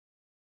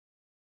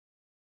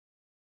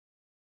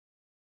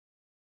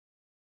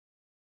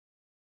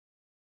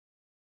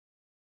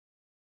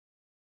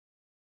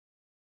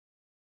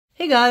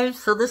Hey guys,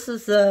 so this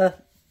is a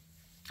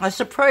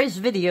surprise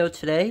video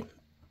today.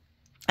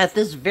 At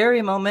this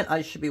very moment,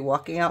 I should be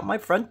walking out my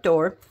front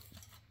door,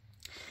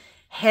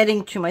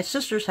 heading to my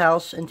sister's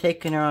house and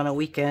taking her on a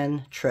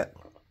weekend trip.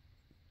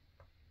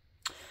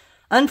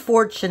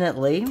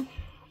 Unfortunately,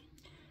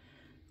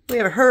 we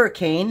have a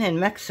hurricane in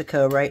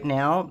Mexico right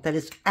now that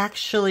is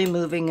actually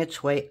moving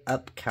its way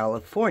up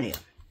California.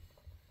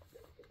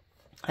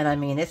 And I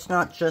mean, it's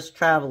not just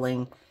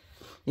traveling,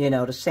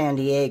 to San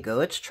Diego.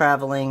 It's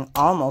traveling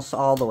almost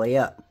all the way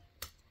up.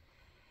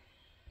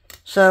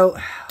 So,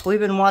 we've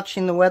been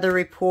watching the weather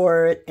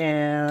report,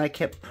 and I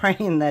kept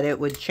praying that it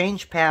would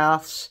change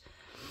paths,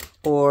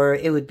 or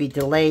it would be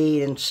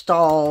delayed and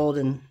stalled,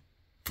 and,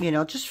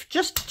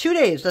 just 2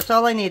 days. That's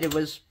all I needed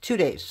was 2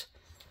 days.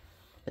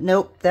 But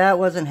nope, that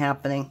wasn't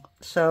happening.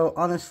 So,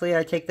 honestly,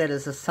 I take that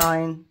as a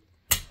sign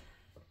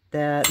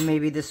that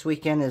maybe this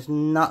weekend is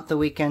not the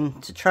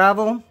weekend to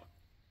travel.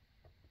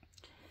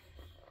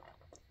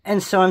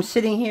 And so I'm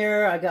sitting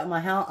here, I got my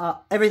house,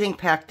 everything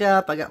packed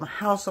up, I got my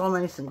house all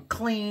nice and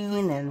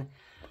clean, and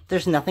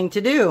there's nothing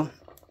to do.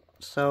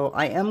 So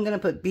I am going to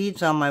put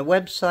beads on my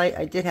website.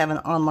 I did have an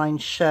online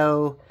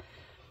show,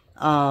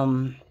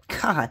 I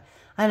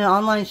had an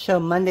online show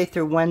Monday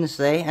through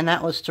Wednesday, and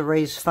that was to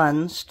raise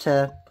funds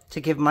to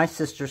give my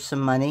sister some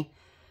money,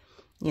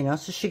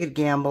 so she could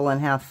gamble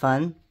and have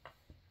fun.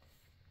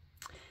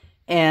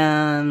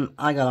 And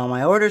I got all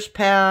my orders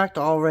packed,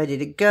 all ready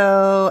to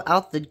go,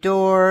 out the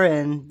door,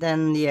 and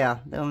then,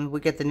 then we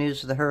get the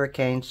news of the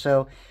hurricane.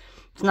 So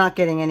it's not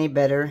getting any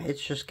better.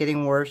 It's just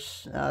getting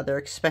worse. They're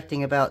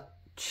expecting about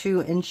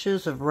 2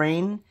 inches of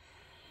rain,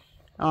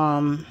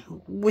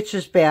 which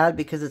is bad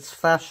because it's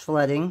flash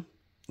flooding.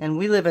 And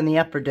we live in the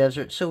upper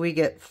desert, so we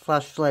get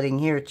flash flooding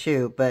here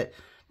too. But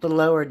the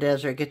lower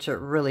desert gets it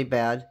really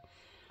bad.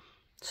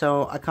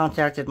 So I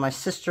contacted my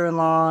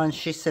sister-in-law, and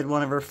she said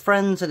one of her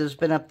friends that has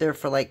been up there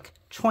for like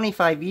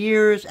 25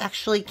 years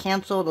actually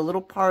canceled a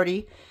little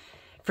party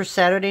for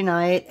Saturday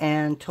night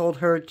and told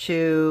her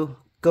to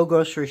go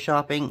grocery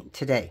shopping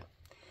today.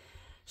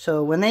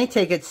 So when they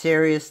take it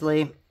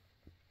seriously,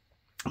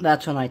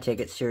 that's when I take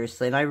it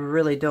seriously. And I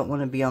really don't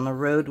want to be on the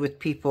road with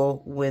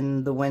people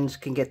when the winds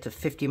can get to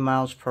 50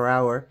 miles per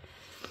hour.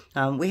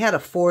 We had a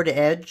Ford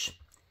Edge.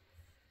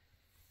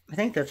 I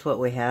think that's what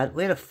we had.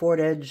 We had a Ford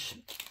Edge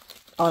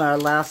on our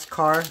last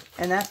car,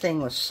 and that thing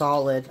was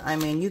solid. I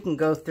mean, you can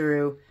go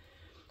through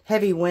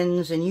heavy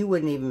winds and you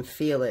wouldn't even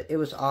feel it. It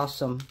was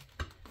awesome.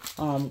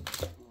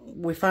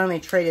 We finally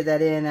traded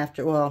that in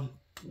after,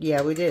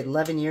 we did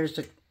 11 years.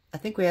 I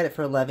think we had it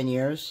for 11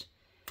 years.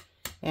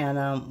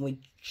 And we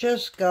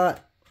just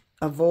got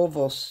a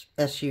Volvo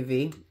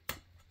SUV,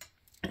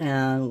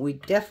 and we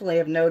definitely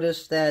have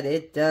noticed that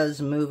it does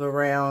move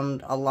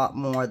around a lot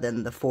more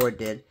than the Ford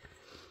did.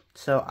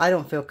 So I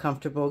don't feel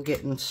comfortable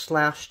getting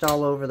slashed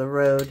all over the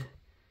road,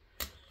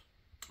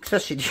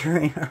 especially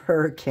during a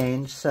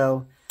hurricane.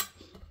 So,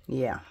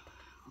 yeah,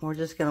 we're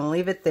just going to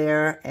leave it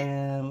there,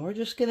 and we're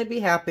just going to be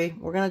happy.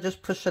 We're going to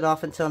just push it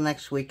off until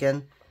next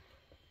weekend,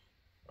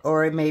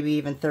 or maybe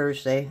even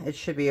Thursday. It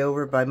should be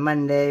over by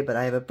Monday, but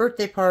I have a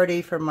birthday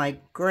party for my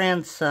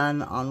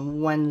grandson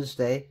on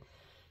Wednesday.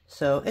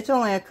 So it's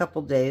only a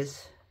couple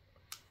days,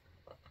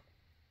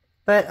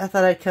 but I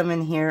thought I'd come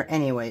in here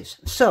anyways.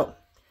 So,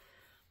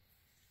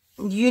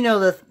 you know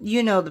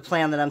the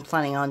plan that I'm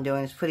planning on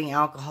doing is putting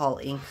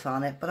alcohol inks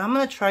on it, but I'm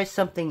going to try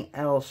something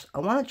else. I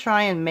want to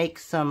try and make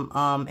some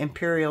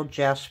Imperial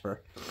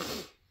Jasper.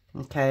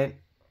 Okay.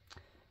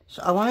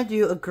 So I want to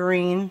do a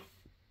green.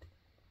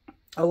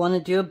 I want to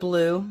do a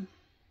blue.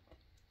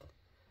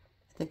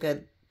 I think I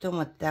don't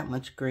want that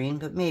much green,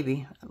 but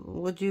maybe.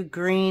 We'll do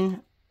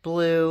green,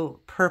 blue,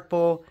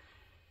 purple.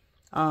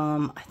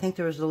 I think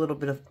there was a little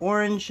bit of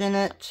orange in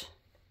it.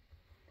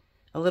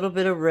 A little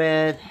bit of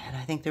red, and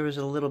I think there was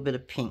a little bit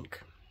of pink.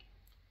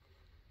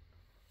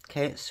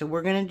 Okay, so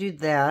we're going to do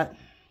that.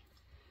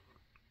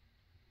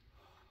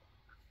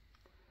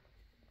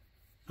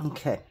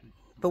 Okay,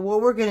 but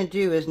what we're going to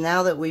do is,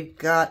 now that we've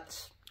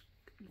got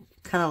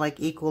kind of like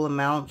equal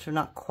amounts, or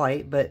not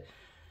quite, but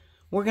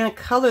we're going to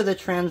color the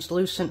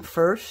translucent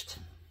first.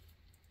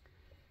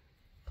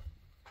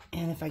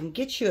 And if I can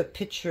get you a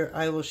picture,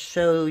 I will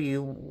show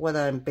you what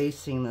I'm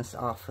basing this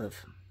off of.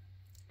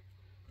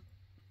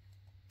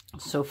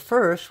 So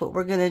first, what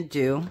we're going to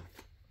do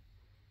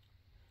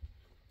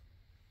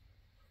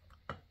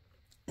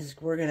is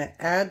we're going to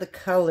add the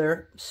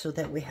color so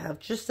that we have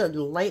just a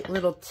light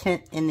little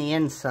tint in the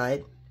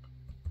inside.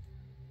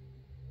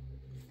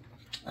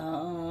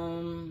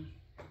 And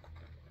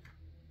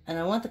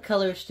I want the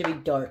colors to be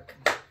dark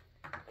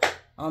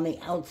on the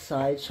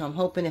outside, so I'm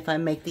hoping if I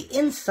make the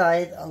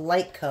inside a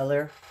light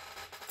color,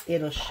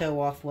 it'll show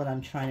off what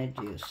I'm trying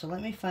to do. So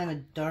let me find a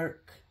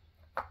dark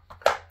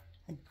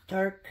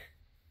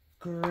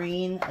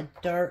green, a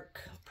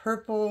dark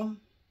purple,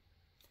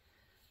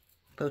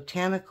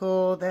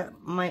 botanical.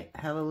 That might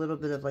have a little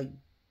bit of like,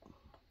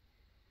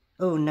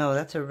 oh no,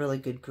 that's a really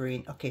good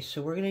green. Okay,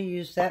 so we're going to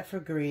use that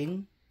for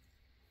green.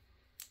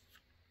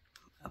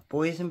 A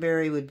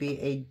Boysenberry would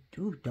be a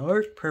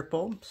dark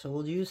purple, so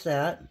we'll use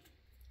that.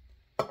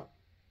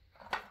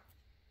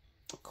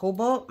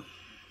 Cobalt,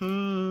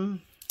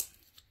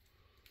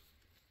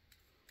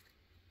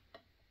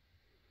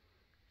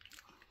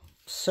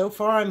 so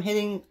far I'm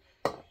hitting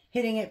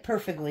it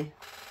perfectly.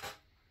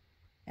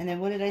 And then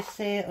what did I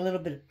say? A little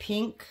bit of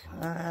pink.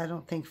 I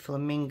don't think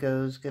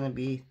flamingo is going to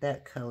be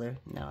that color.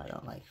 No, I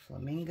don't like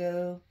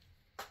flamingo.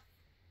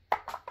 I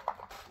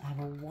have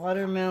a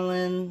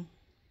watermelon.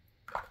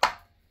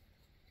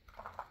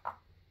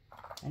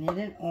 I need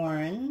an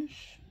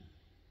orange.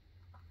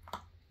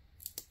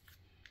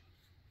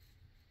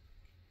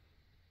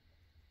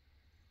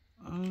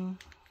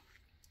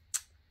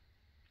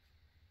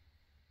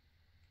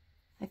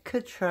 I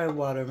could try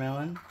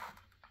watermelon.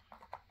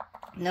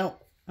 No,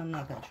 I'm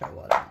not going to try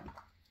watermelon.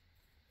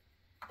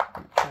 I'm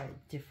going to try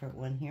a different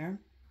one here.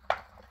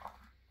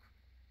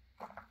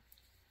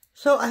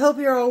 So I hope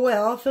you're all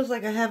well. It feels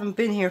like I haven't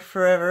been here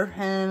forever,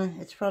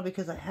 and it's probably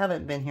because I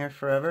haven't been here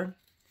forever.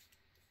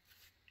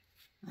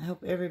 I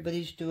hope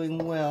everybody's doing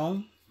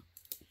well.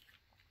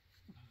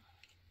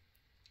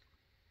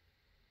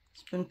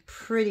 It's been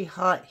pretty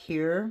hot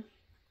here,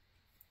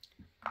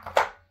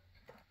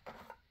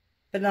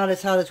 but not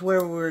as hot as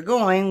where we were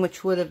going,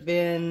 which would have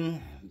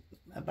been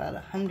about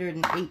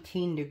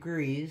 118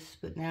 degrees.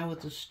 But now with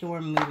the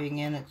storm moving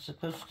in, it's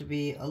supposed to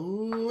be a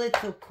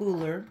little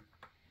cooler.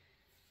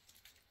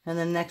 And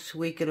then next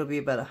week it'll be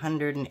about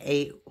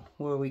 108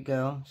 where we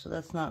go. So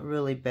that's not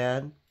really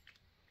bad.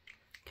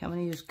 Okay, I'm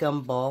going to use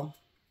gumball.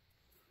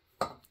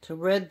 So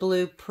red,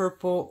 blue,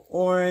 purple,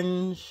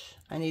 orange.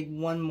 I need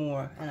one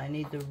more, and I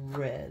need the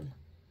red.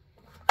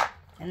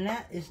 And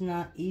that is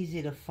not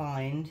easy to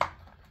find.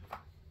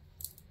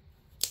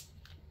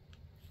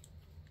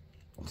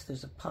 So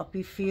there's a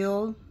poppy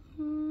field.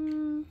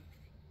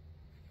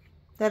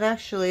 That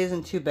actually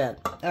isn't too bad.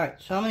 All right,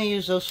 so I'm going to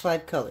use those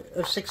 5 colors,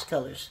 or 6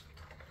 colors.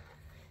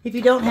 If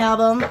you don't have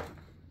them,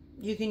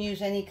 you can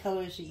use any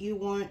colors that you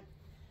want.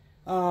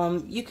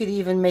 You could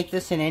even make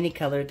this in any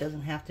color. It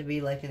doesn't have to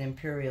be like an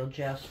Imperial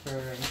Jasper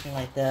or anything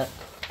like that.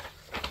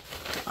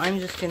 I'm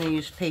just going to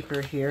use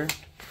paper here,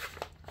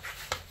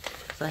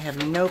 because I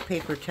have no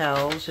paper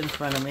towels in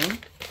front of me.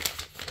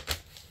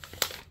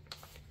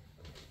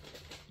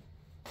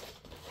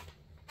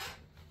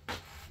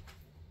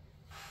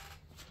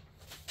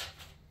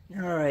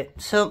 Alright,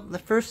 so the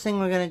first thing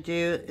we're going to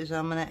do is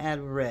I'm going to add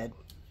red.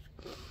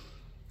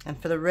 And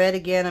for the red,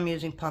 again, I'm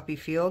using Poppy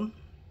Field.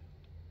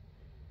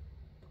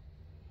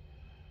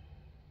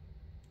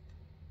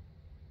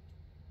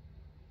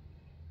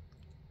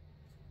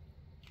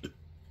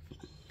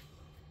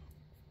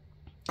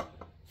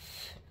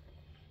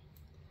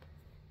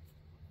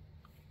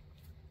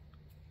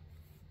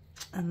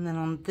 And then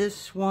on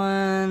this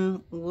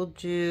one, we'll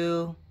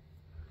do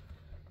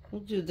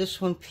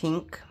this one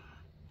pink.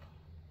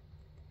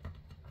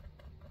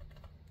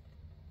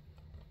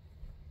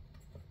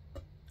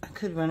 I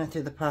could run it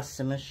through the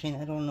pasta machine.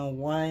 I don't know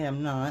why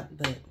I'm not,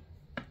 but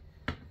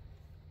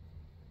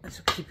this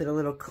will keep it a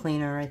little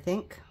cleaner, I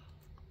think.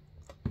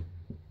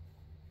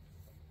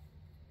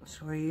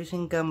 So we're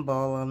using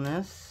gumball on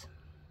this.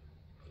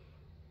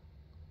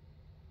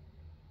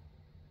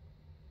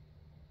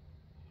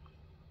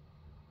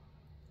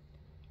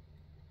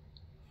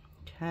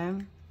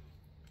 Okay.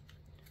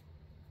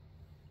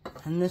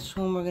 And this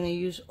one we're going to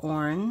use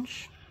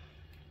orange.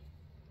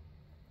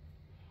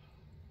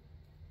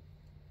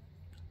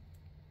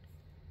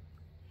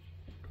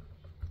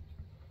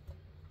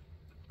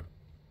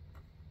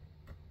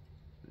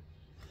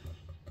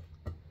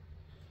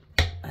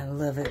 I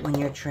love it when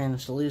your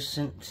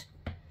translucent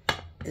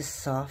is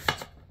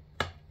soft.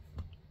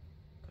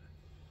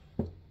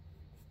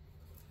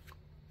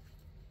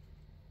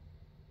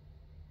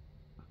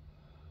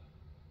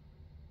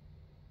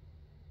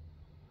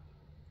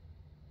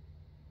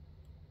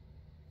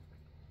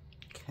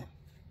 Okay.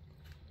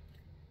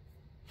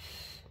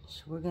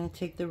 So we're going to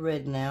take the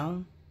red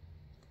now.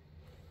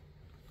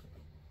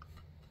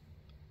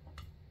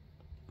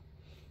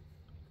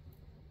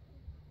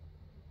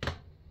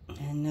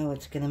 I know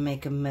it's going to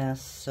make a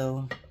mess,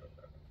 so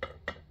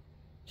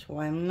that's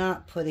why I'm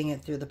not putting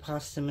it through the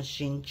pasta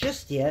machine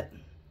just yet.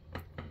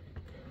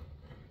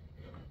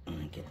 I'm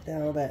going to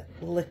get all that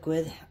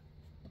liquid.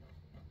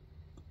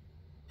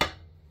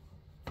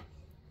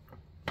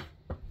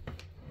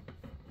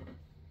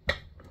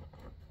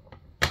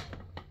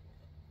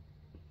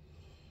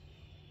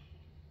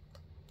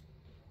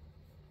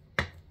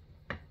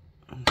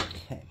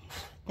 Okay,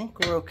 I think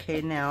we're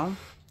okay now.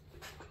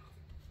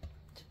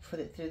 Put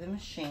it through the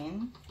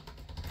machine.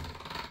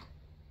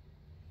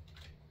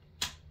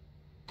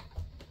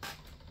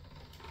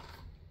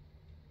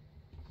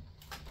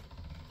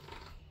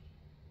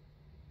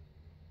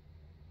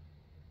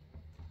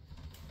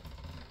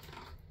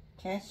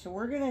 Okay, so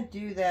we're going to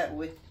do that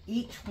with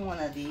each one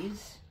of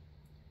these.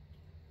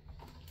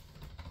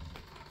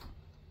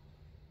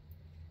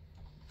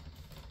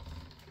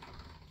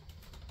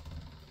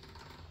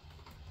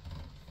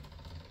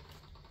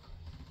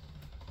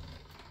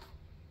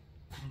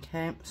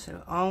 Okay,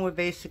 so all we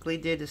basically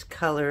did is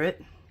color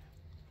it.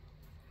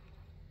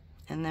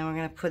 And then we're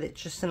going to put it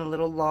just in a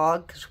little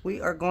log, because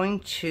we are going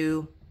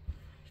to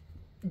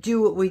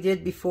do what we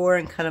did before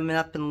and cut them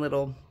up in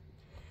little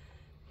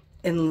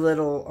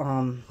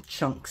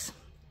chunks.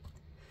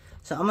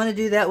 So I'm going to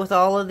do that with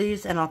all of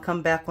these, and I'll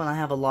come back when I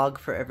have a log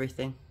for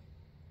everything.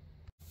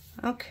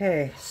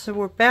 Okay, so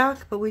we're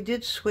back, but we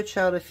did switch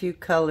out a few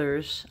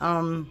colors.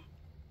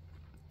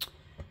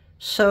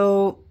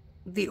 So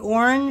the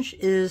orange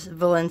is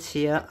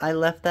Valencia. I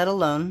left that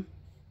alone.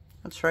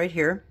 That's right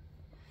here.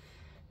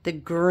 The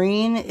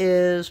green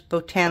is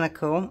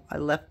Botanical. I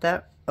left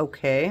that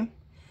okay.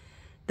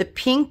 The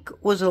pink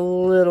was a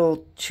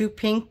little too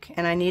pink,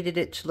 and I needed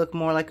it to look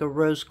more like a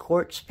rose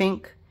quartz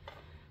pink.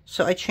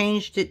 So I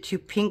changed it to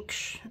pink.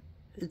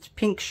 It's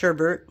pink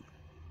sherbet.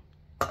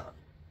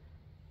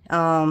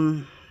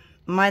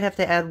 Might have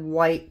to add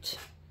white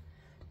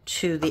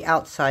to the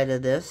outside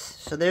of this.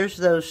 So there's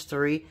those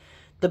three.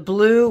 The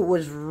blue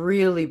was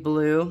really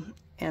blue,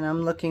 and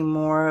I'm looking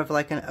more of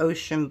like an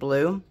ocean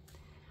blue.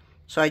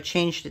 So I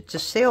changed it to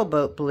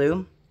sailboat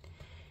blue.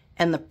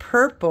 And the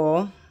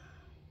purple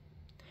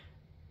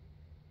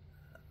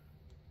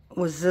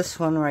was this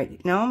one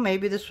right. No,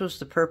 maybe this was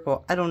the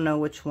purple. I don't know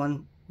which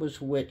one was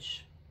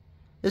which.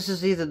 This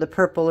is either the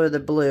purple or the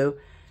blue.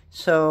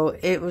 So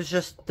it was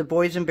just, the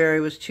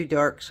boysenberry was too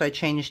dark, so I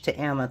changed to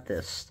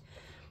amethyst.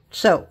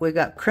 So we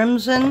got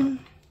crimson,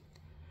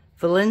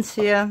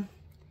 Valencia,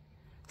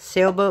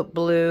 sailboat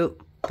blue,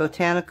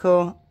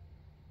 botanical,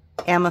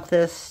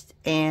 amethyst,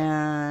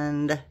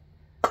 and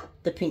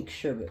the pink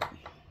sherbet.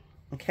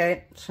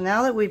 Okay, so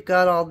now that we've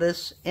got all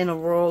this in a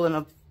roll in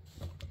a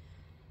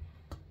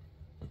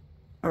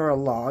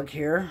log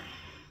here,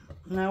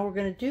 now we're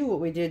going to do what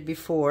we did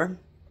before.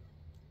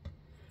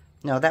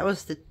 No, that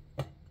was the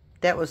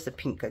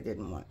pink I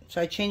didn't want.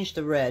 So I changed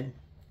the red.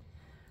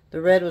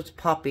 The red was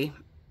poppy,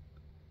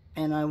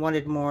 and I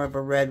wanted more of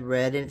a red,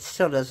 and it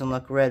still doesn't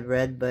look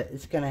red, but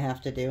it's going to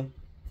have to do.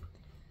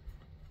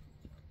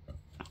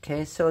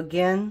 Okay, so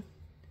again,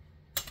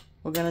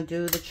 we're going to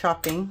do the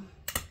chopping,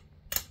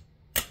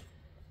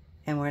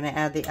 and we're going to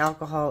add the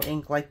alcohol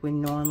ink like we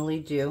normally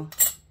do.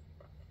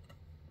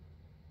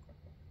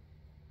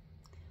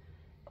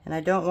 And I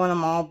don't want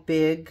them all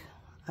big.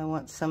 I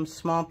want some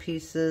small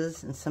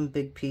pieces and some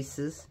big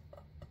pieces.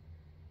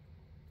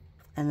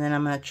 And then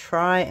I'm going to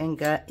try and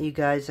get you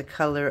guys a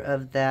color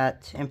of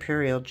that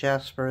Imperial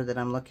Jasper that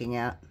I'm looking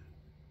at.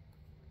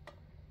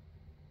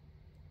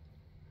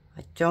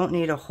 I don't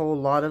need a whole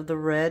lot of the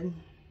red.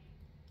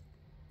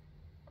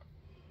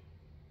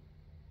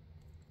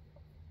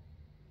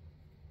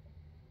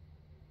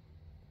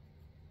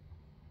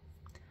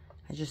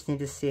 I just need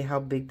to see how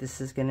big this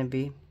is going to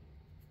be.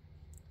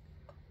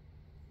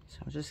 So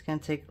I'm just going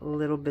to take a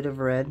little bit of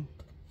red,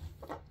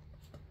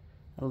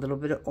 a little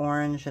bit of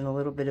orange, and a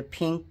little bit of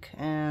pink,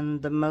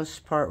 and the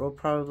most part will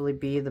probably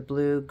be the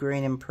blue,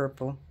 green, and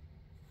purple.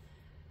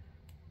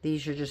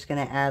 These are just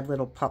going to add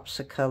little pops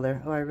of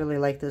color. Oh, I really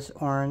like this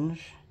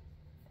orange.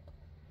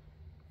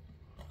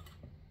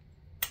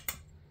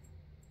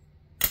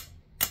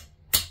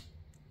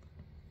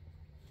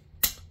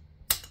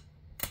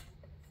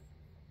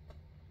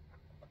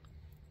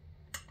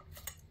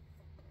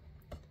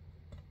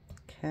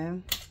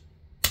 Okay.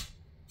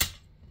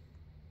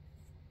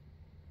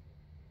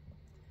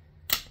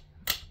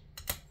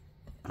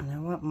 And I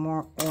want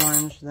more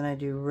orange than I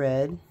do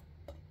red.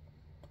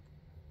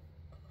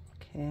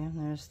 Okay,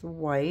 and there's the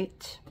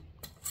white.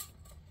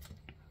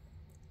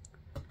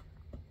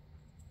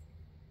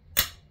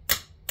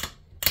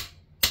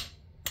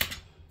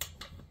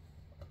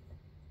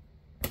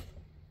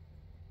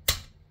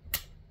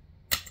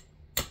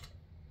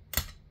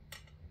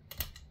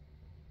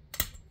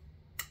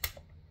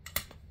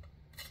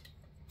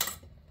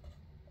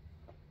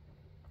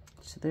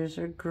 So there's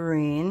our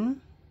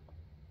green.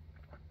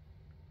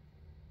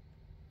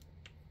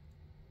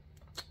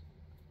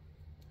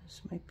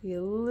 This might be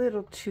a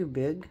little too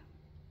big.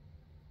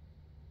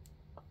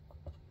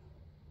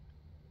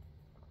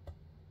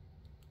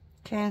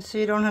 Okay, and so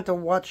you don't have to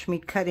watch me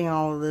cutting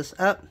all of this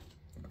up.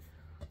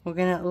 We're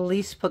going to at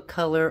least put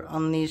color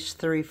on these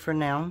three for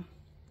now.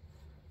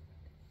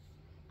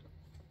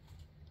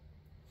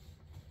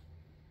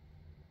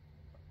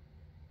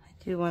 I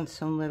do want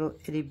some little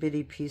itty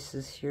bitty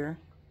pieces here.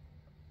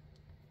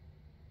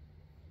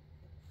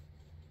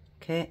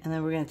 Okay, and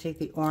then we're going to take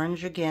the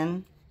orange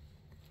again,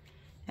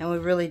 and we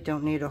really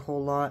don't need a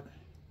whole lot.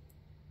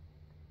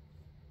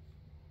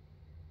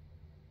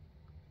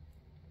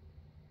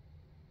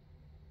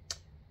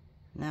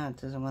 Now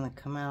it doesn't want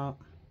to come out.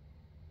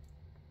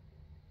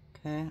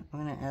 Okay, I'm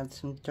going to add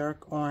some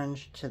dark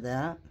orange to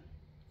that.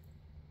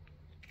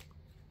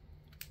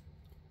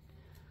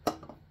 I'm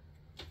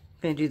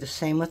going to do the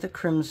same with the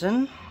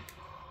crimson.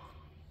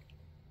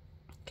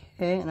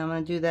 Okay, and I'm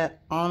going to do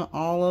that on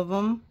all of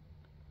them.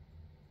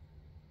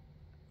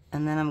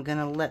 And then I'm going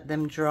to let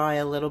them dry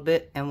a little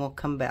bit, and we'll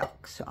come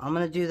back. So I'm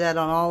going to do that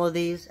on all of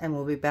these, and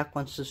we'll be back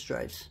once this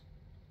dries.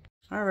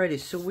 Alrighty,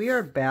 so we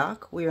are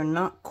back. We are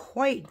not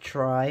quite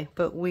dry,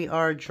 but we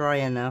are dry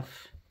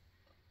enough.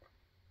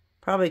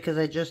 Probably because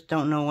I just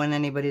don't know when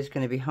anybody's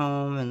going to be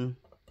home, and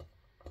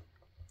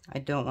I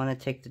don't want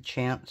to take the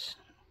chance.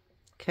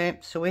 Okay,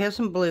 so we have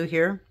some blue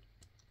here.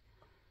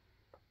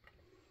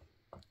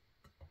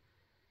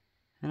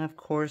 And of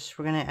course,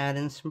 we're going to add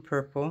in some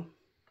purple.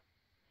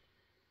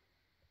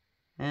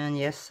 And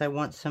yes, I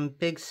want some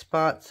big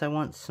spots. I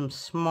want some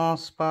small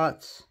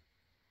spots.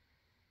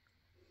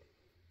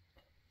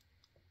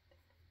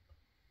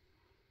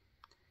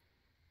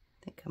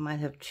 I think I might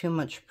have too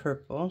much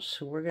purple,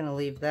 so we're going to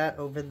leave that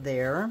over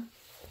there.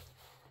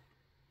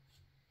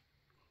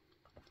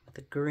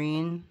 The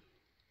green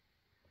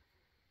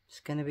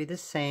is going to be the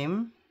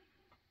same.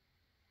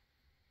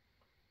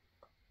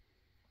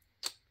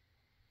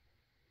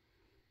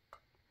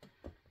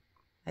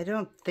 I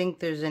don't think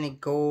there's any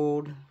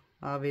gold,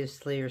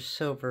 obviously, or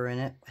silver in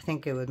it. I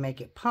think it would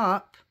make it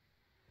pop.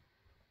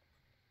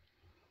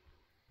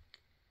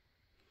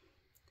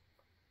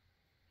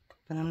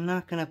 But I'm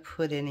not going to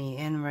put any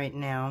in right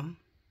now.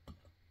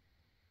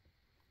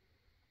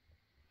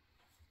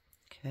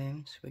 Okay,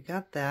 so we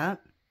got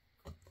that.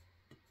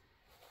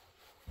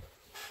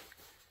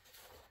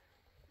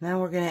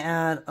 Now we're going to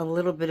add a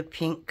little bit of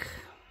pink.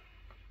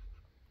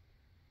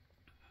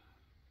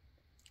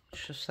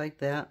 Just like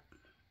that.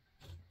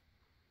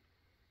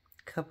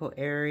 A couple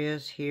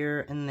areas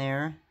here and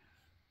there.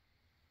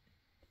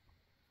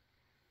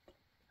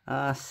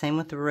 Same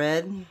with the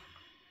red.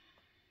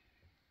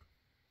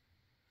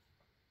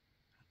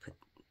 Put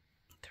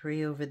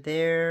 3 over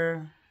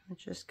there. I'm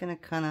just going to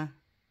kind of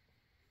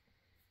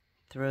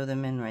throw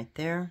them in right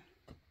there.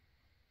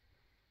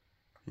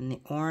 And the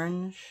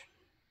orange.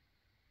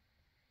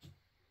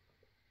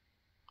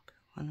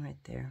 Put 1 right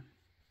there.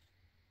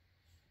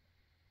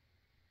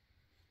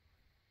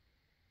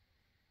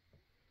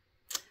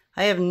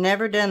 I have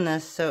never done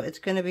this, so it's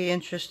going to be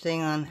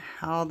interesting on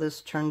how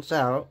this turns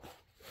out.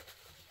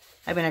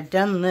 I mean, I've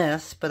done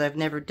this, but I've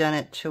never done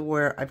it to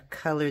where I've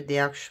colored the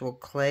actual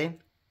clay.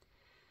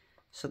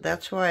 So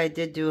that's why I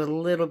did do a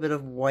little bit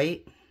of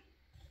white.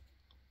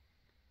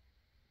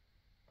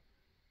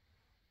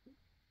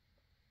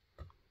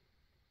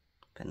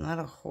 But not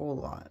a whole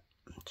lot.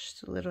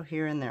 Just a little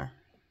here and there.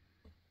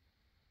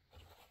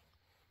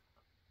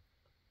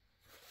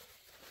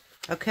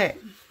 Okay.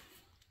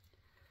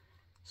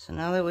 So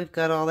now that we've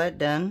got all that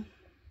done,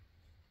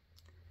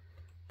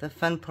 the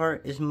fun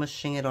part is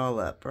mushing it all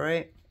up,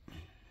 right?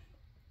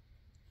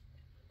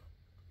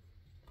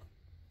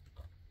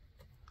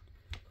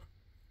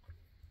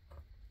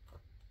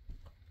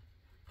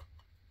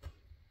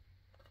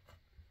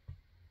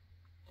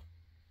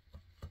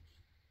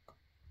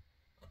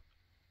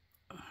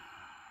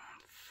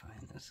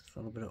 Fine, there's a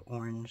little bit of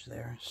orange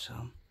there, so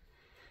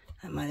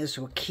I might as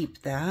well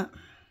keep that.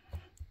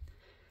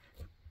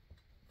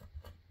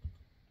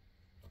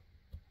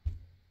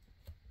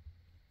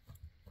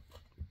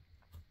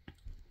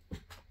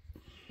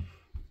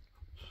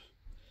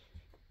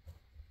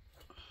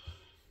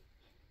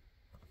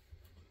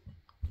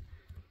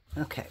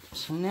 Okay,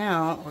 so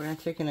now we're going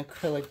to take an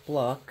acrylic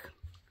block.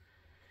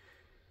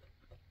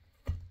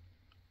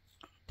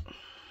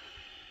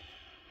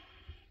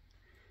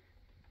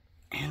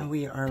 And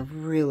we are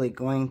really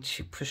going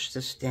to push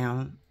this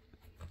down.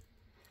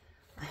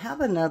 I have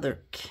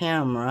another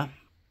camera.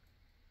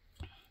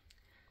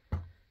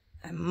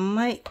 I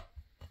might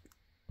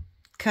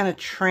kind of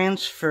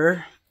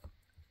transfer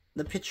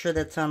the picture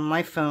that's on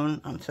my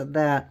phone onto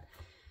that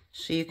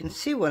so you can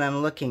see what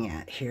I'm looking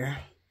at here.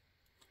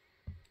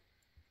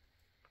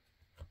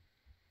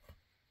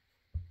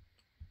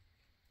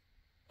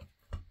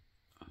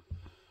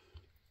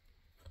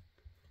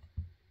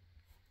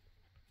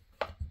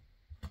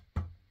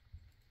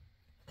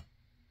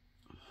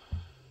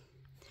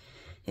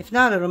 If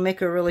not, it'll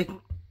make a really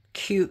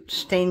cute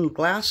stained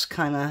glass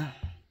kind of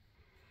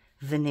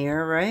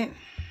veneer, right?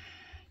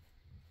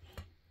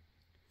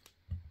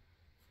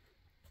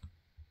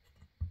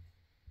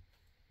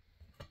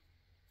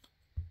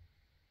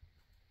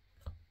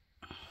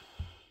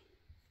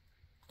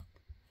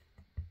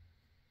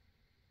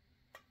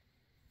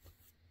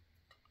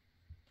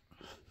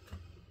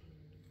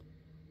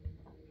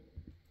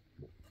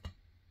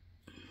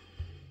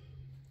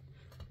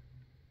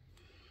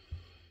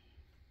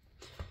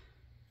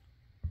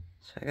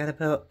 So I got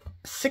about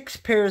 6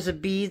 pairs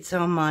of beads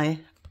on my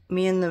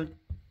Me and the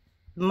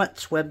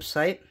Mutts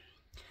website.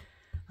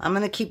 I'm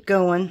going to keep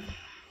going.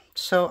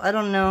 So I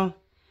don't know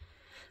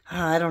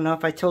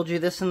if I told you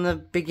this in the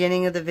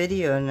beginning of the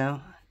video.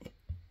 No.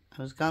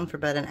 I was gone for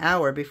about an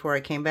hour before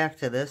I came back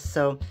to this.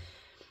 So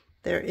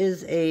there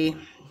is a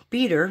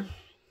beader.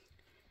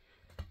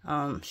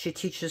 She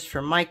teaches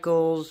for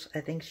Michaels.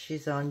 I think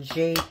she's on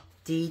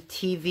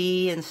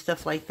JDTV and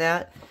stuff like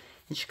that.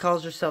 And she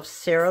calls herself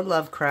Sarah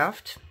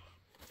Lovecraft.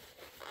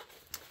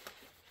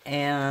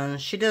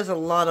 And she does a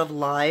lot of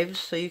lives,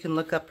 so you can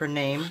look up her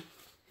name.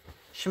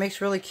 She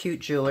makes really cute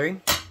jewelry.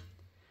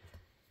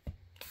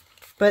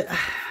 But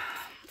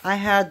I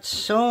had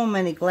so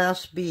many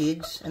glass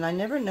beads, and I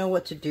never know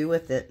what to do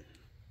with it.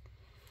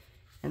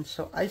 And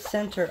so I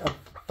sent her a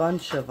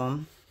bunch of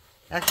them.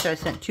 Actually, I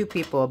sent 2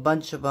 people a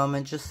bunch of them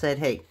and just said,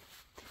 hey,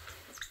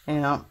 you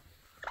know,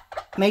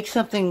 make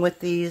something with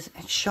these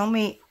and show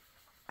me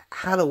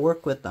how to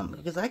work with them.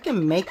 Because I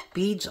can make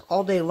beads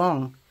all day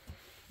long.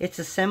 It's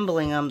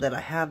assembling them that I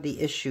have the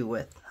issue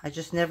with. I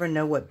just never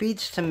know what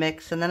beads to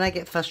mix, and then I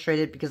get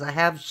frustrated because I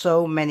have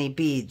so many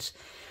beads.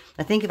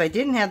 I think if I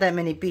didn't have that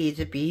many beads,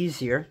 it'd be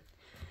easier.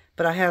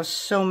 But I have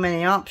so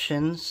many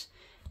options,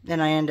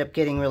 then I end up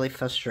getting really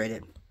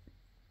frustrated.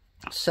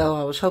 So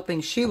I was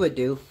hoping she would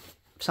do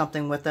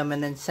something with them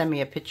and then send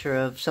me a picture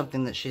of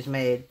something that she's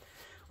made.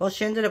 Well,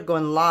 she ended up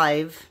going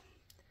live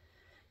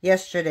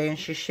yesterday, and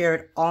she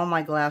shared all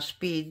my glass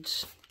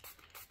beads.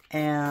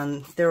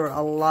 And there were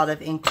a lot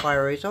of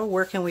inquiries. Oh,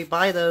 where can we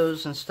buy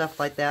those and stuff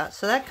like that.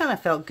 So that kind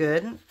of felt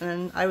good,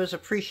 and I was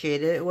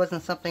appreciated. It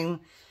wasn't something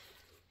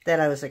that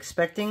I was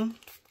expecting.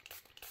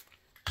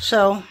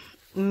 So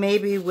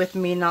maybe with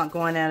me not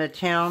going out of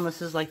town,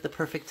 this is like the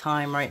perfect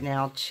time right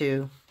now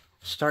to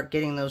start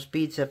getting those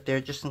beads up there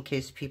just in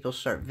case people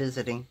start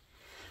visiting.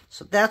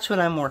 So that's what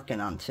I'm working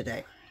on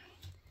today.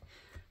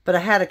 But I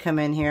had to come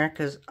in here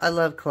because I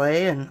love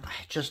clay and I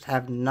just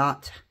have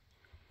not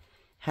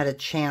had a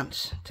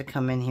chance to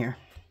come in here.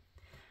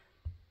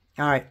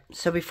 Alright,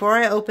 so before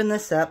I open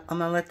this up, I'm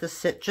going to let this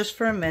sit just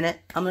for a minute.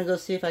 I'm going to go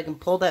see if I can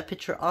pull that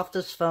picture off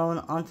this phone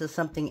onto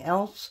something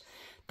else.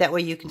 That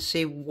way you can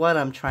see what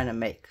I'm trying to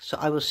make. So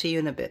I will see you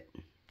in a bit.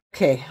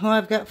 Okay, well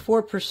I've got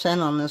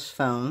 4% on this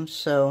phone,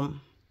 so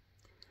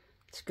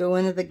let's go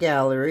into the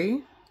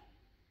gallery.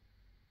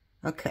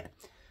 Okay,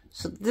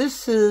 so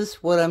this is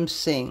what I'm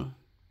seeing.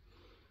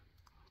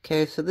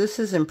 Okay, so this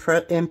is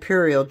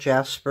Imperial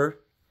Jasper.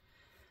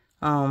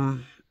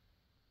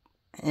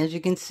 As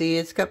you can see,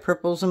 it's got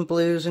purples and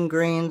blues and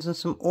greens and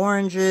some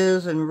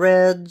oranges and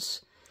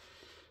reds.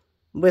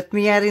 With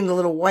me adding the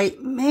little white,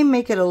 may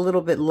make it a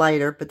little bit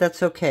lighter, but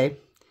that's okay.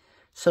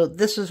 So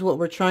this is what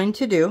we're trying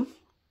to do.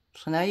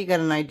 So now you got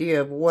an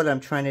idea of what I'm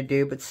trying to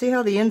do, but see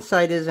how the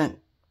inside isn't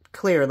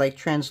clear, like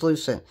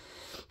translucent.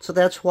 So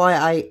that's why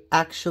I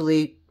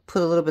actually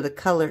put a little bit of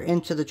color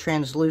into the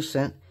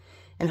translucent,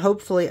 and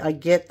hopefully I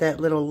get that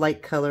little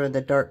light color and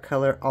the dark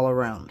color all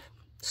around.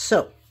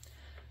 So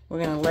we're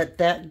going to let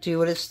that do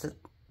what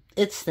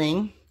its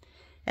thing.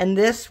 And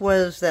this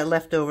was that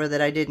leftover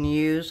that I didn't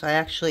use. I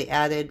actually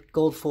added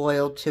gold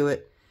foil to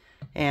it,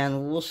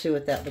 and we'll see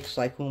what that looks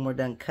like when we're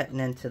done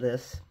cutting into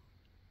this.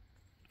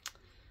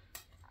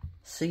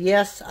 So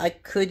yes, I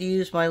could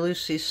use my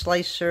Lucy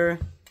slicer.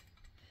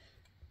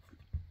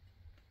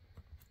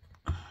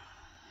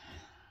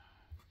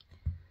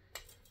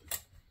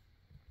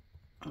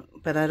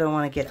 But I don't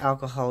want to get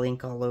alcohol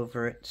ink all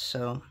over it,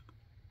 so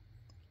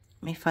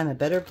let me find a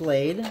better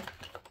blade.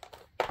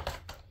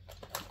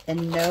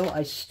 And no,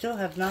 I still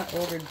have not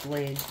ordered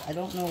blades. I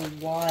don't know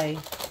why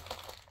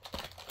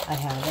I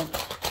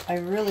haven't. I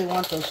really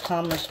want those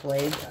Thomas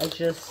blades.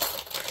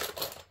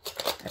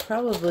 I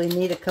probably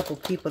need a couple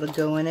people to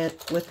go in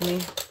it with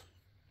me,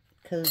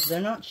 because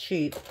they're not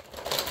cheap.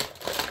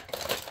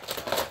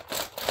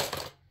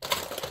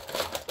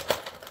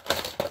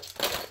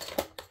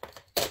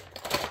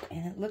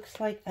 And it looks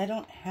like I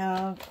don't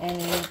have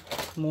any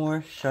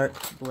more sharp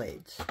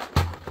blades.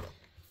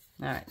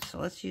 Alright, so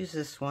let's use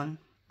this one.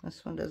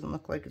 This one doesn't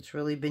look like it's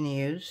really been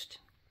used.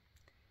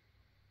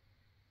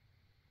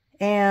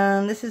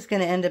 And this is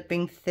going to end up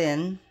being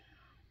thin.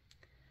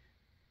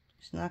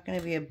 There's not going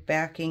to be a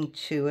backing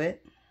to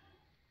it.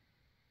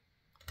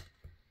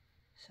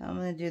 So I'm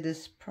going to do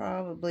this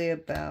probably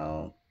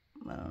about,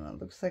 I don't know,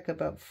 looks like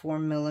about 4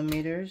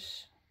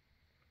 millimeters.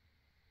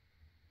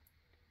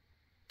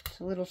 It's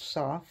a little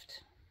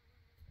soft.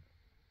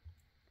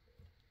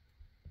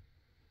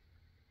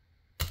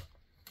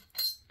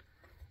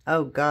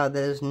 Oh God,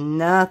 that is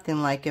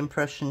nothing like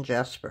Impression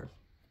Jasper.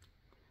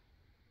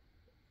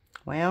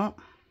 Well,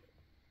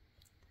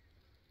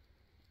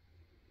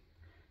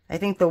 I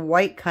think the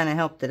white kind of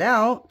helped it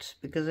out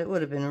because it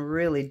would have been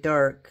really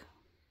dark.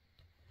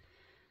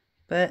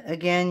 But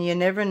again, you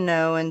never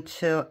know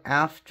until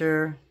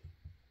after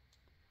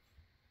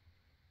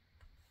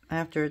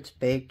it's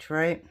baked,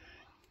 right?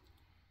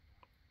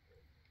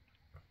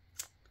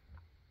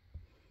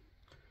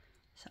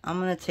 So I'm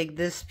going to take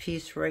this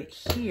piece right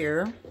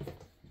here.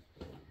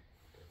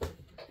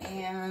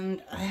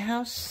 And I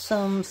have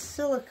some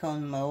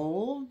silicone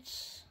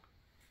molds.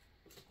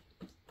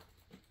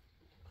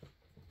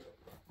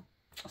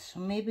 So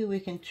maybe we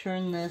can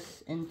turn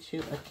this into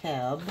a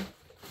cab.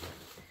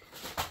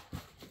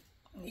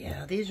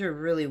 Yeah, these are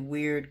really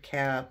weird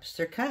cabs.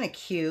 They're kind of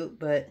cute,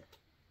 but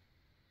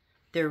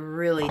they're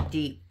really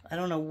deep. I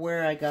don't know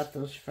where I got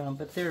those from,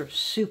 but they're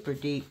super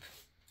deep.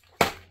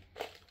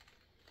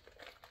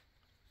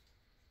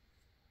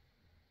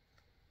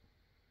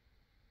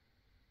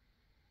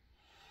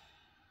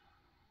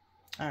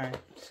 Alright,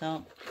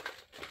 so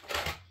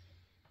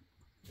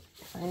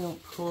if I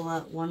don't pull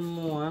out one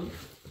more,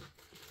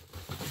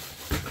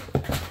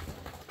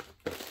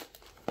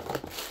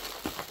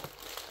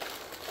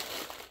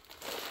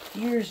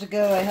 Years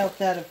ago, I helped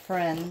out a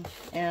friend,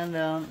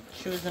 and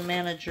she was the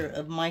manager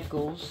of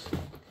Michael's,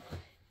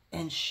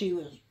 and she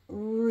was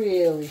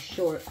really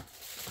short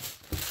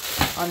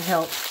on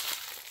help.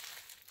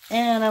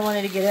 And I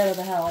wanted to get out of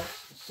the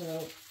house,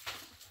 so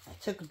I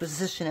took a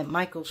position at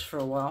Michael's for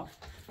a while.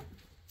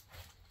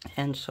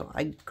 And so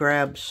I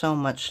grabbed so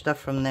much stuff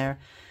from there.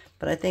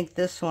 But I think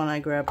this one I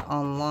grabbed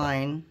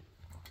online.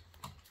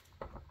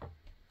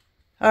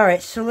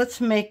 Alright, so let's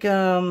make,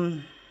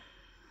 it's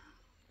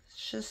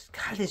just,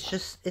 God,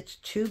 it's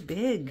too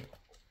big.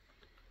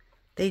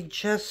 They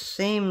just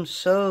seem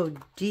so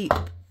deep.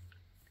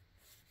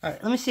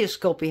 Alright, let me see if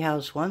Sculpey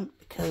has one,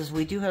 because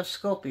we do have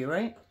Sculpey,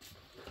 right?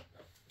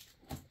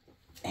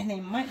 And they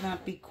might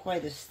not be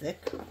quite as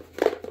thick.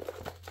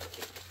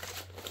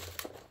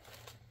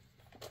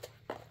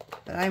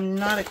 But I'm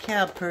not a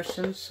cab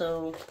person,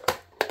 so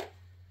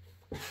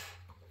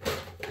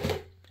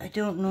I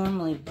don't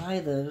normally buy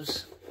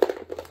those.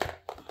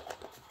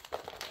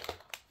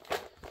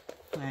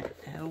 Alright,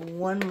 I have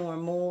one more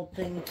mold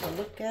thing to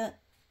look at.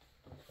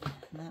 And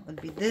that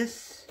would be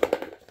this.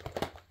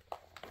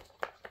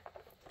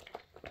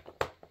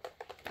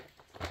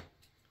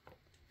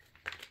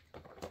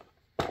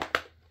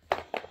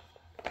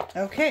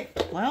 Okay,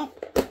 well,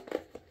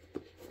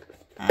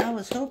 I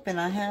was hoping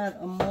I had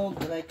a mold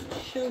that I could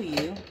show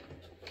you.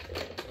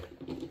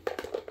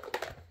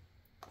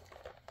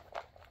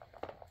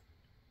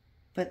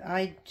 But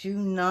I do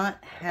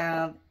not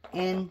have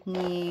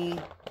any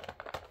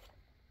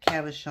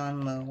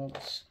cabochon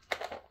molds.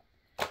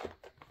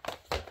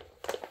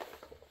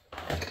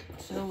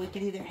 So we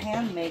could either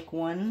hand make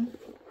one.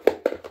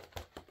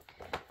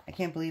 I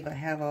can't believe I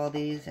have all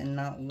these and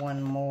not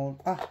one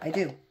mold. Oh, I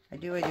do. I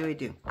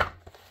do.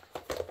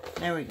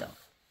 There we go.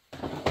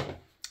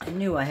 I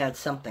knew I had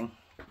something.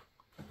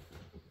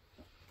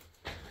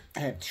 I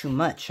had too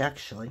much,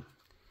 actually.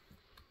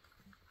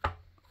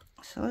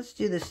 So let's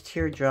do this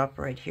teardrop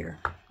right here.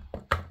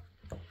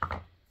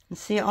 And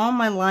see, all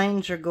my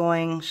lines are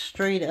going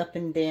straight up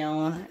and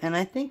down. And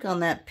I think on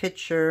that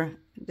picture,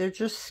 they're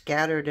just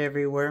scattered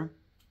everywhere.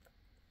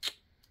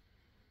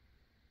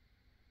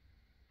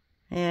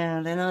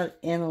 Yeah, they're not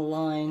in a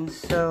line,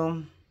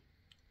 so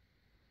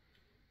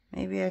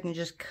maybe I can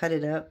just cut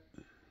it up.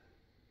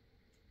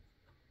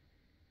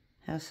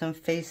 Have some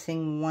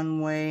facing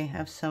one way,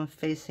 have some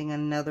facing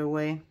another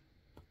way.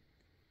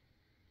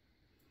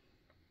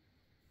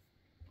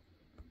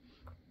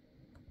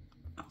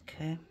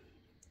 Okay.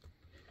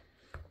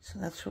 So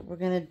that's what we're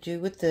going to do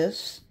with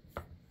this.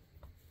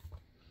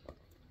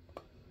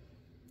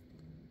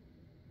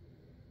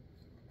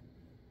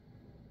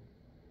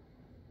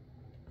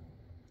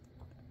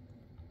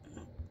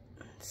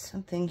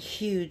 Something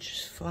huge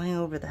is flying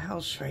over the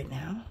house right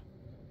now.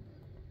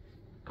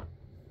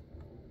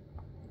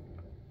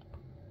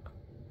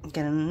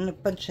 Getting a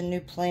bunch of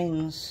new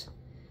planes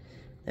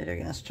that are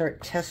going to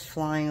start test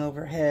flying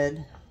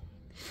overhead.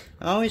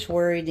 I'm always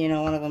worried, you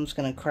know, one of them's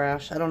going to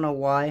crash. I don't know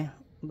why,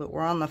 but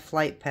we're on the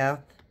flight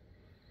path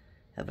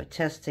of a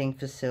testing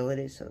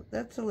facility, so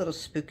that's a little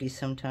spooky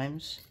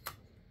sometimes.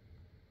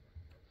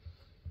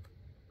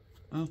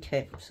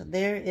 Okay, so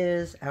there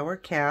is our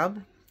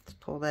cab. Let's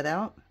pull that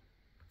out.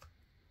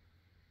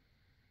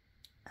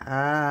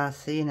 Ah,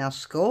 see, now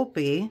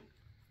Sculpey,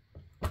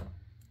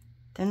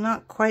 they're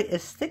not quite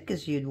as thick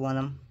as you'd want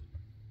them.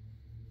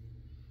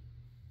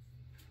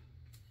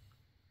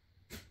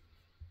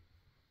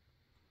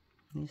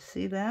 You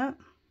see that?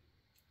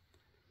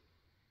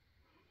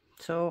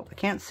 So I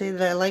can't say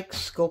that I like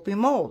Sculpey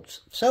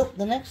molds. So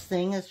the next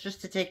thing is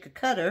just to take a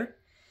cutter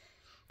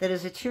that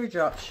is a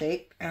teardrop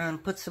shape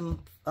and put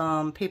some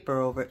paper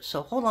over it.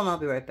 So hold on, I'll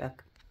be right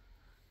back.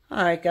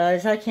 Alright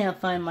guys, I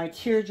can't find my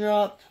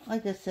teardrop.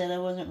 Like I said, I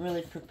wasn't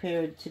really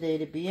prepared today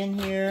to be in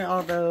here.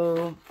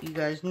 Although, you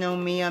guys know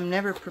me, I'm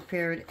never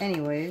prepared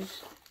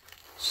anyways.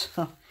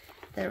 So,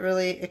 that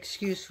really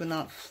excuse would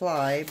not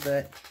fly,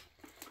 but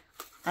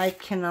I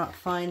cannot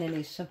find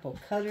any simple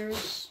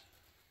cutters.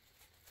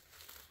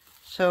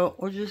 So,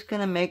 we're just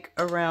going to make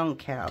a round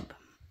cab.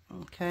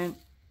 Okay.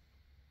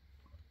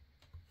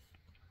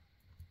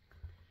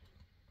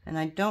 And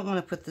I don't want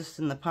to put this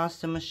in the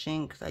pasta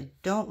machine because I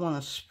don't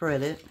want to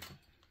spread it.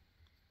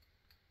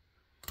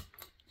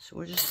 So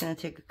we're just going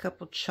to take a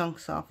couple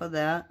chunks off of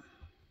that.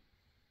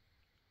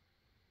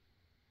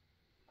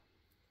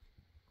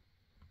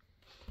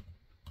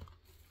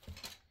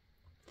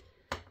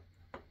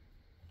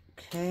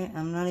 Okay,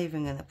 I'm not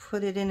even going to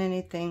put it in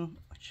anything.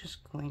 We're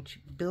just going to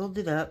build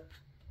it up.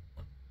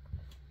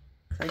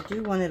 I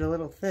do want it a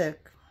little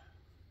thick.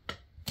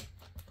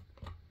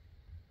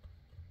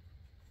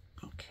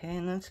 Okay,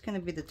 and that's going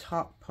to be the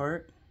top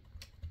part.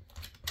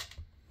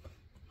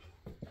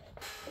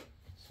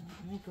 So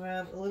let me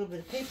grab a little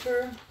bit of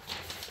paper.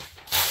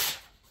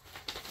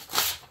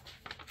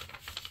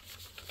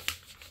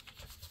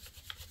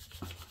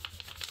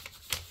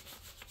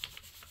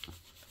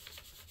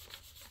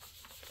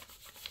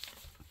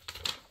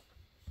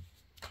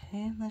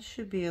 Okay, that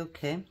should be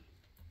okay.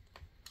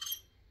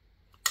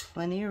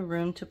 Plenty of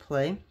room to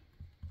play.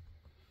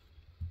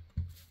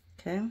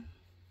 Okay.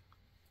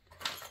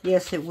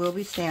 Yes, it will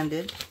be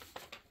sanded.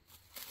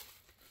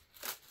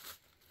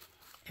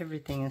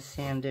 Everything is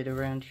sanded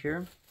around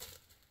here.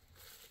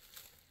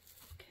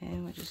 Okay,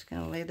 we're just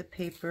going to lay the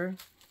paper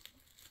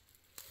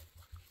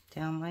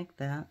down like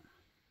that.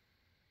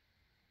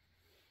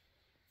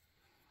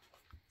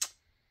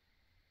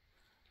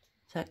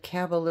 Is that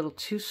cab a little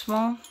too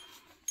small?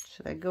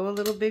 Should I go a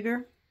little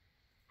bigger?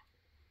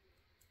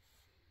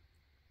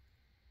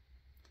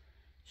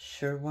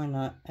 Sure, why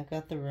not? I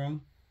got the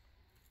room.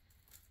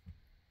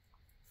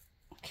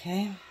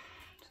 Okay,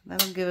 so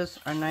that'll give us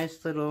our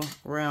nice little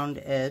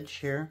round edge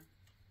here.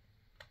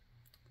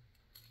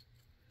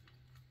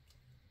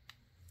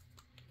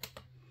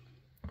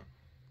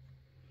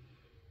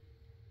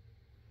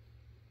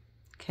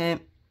 Okay,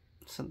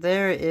 so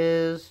there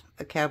is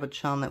a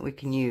cabochon that we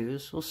can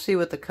use. We'll see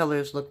what the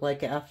colors look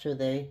like after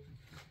they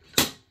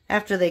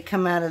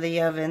come out of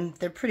the oven.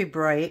 They're pretty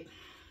bright.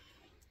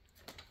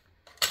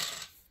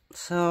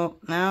 So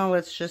now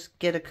let's just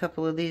get a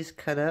couple of these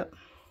cut up.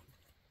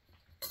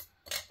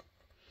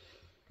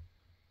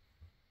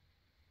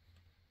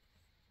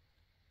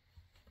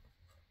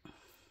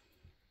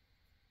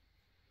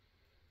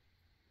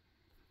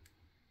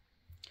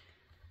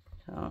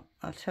 So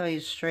I'll tell you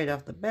straight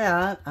off the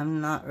bat,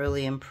 I'm not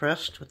really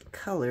impressed with the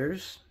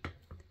colors.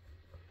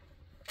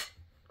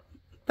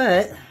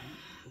 But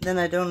then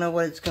I don't know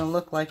what it's going to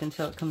look like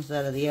until it comes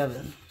out of the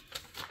oven.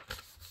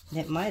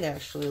 It might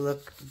actually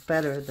look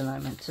better than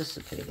I'm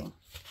anticipating.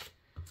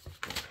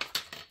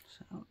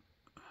 So,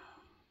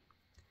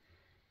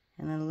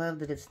 and I love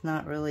that it's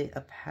not really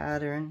a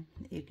pattern.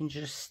 You can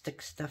just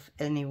stick stuff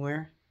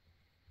anywhere.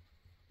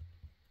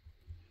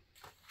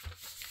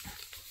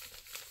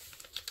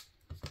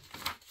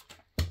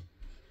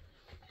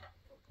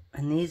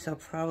 And these I'll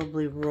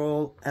probably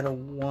roll at a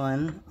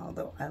 1,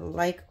 although I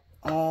like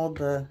all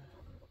the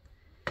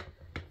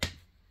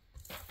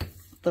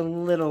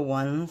little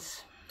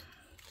ones.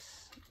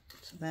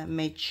 So that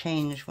may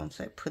change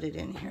once I put it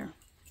in here.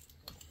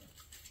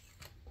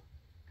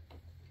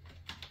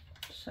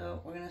 So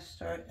we're going to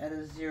start at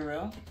a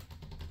 0.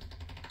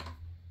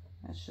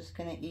 That's just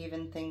going to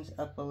even things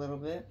up a little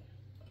bit.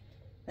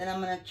 Then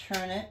I'm going to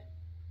turn it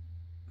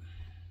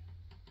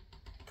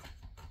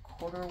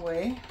quarter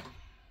way.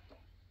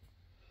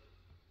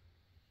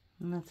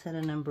 And that's at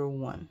a number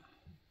 1.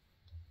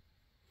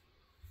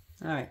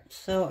 Alright,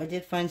 so I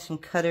did find some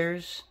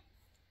cutters.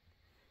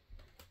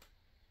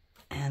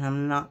 And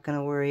I'm not going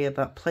to worry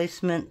about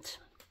placement.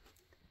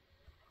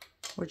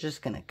 We're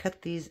just going to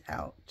cut these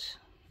out.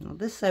 Now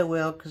this I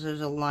will because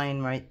there's a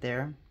line right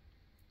there.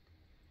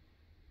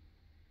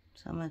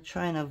 So I'm going to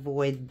try and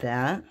avoid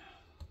that.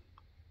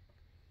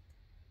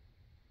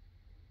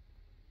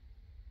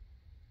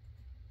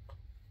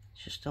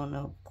 Just don't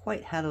know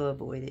quite how to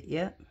avoid it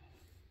yet.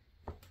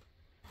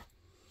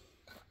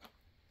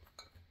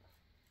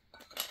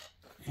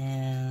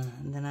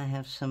 And then I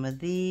have some of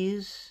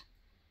these,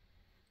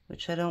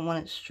 which I don't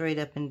want it straight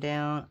up and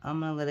down. I'm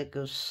going to let it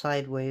go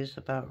sideways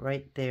about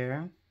right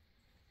there.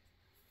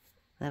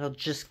 That'll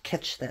just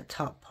catch that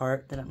top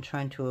part that I'm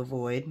trying to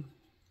avoid.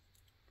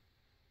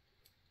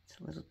 It's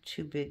a little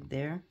too big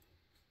there.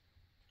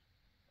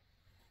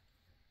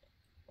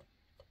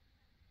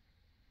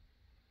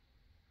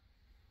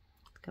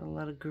 It's got a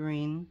lot of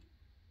green.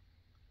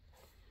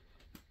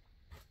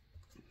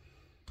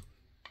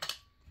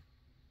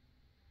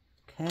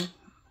 Okay,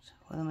 so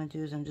what I'm going to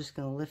do is I'm just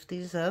going to lift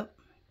these up.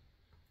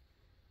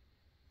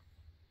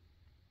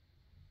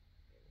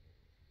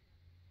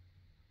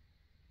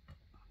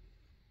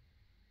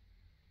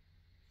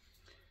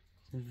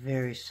 It's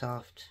very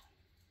soft.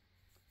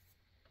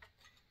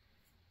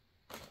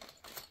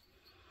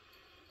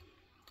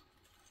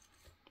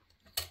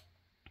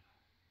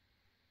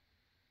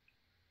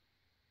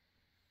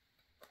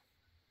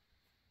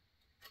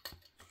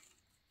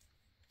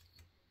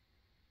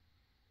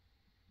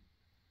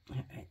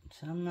 Alright,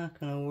 so I'm not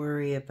going to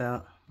worry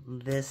about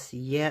this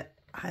yet.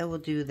 I will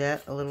do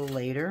that a little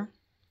later.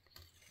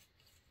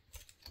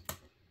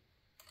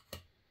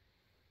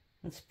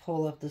 Let's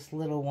pull up this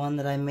little one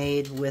that I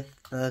made with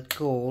the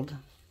gold.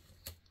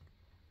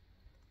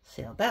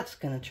 See how that's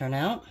going to turn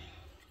out.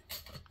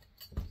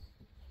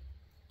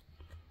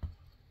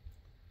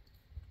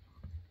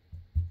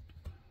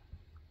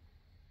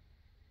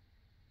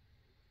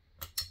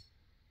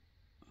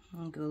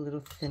 I'll go a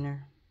little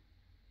thinner.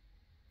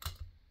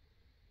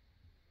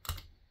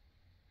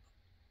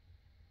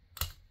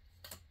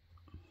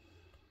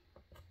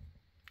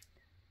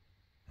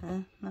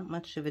 Not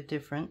much of a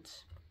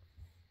difference.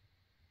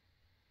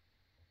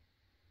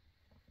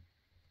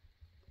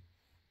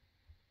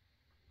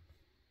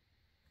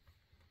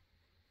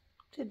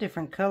 It's a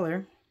different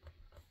color.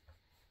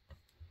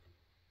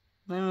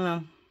 I don't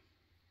know.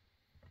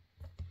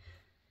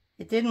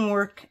 It didn't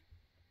work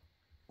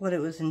what it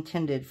was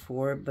intended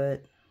for,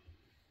 but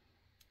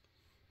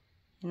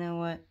you know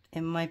what?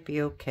 It might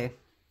be okay.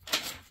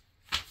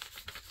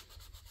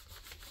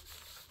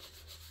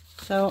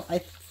 So I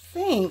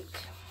think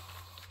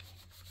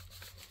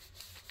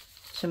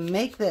to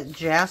make that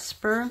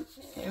Jasper,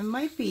 it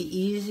might be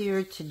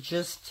easier to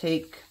just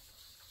take,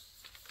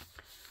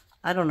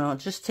 I don't know,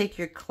 just take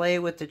your clay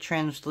with the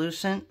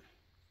translucent,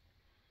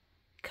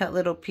 cut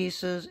little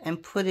pieces,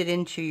 and put it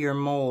into your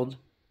mold.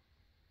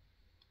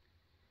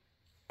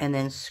 And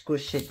then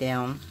squish it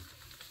down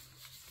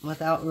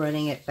without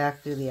running it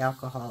back through the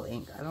alcohol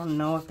ink. I don't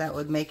know if that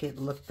would make it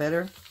look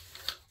better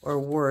or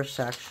worse,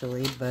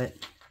 actually, but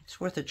it's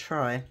worth a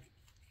try.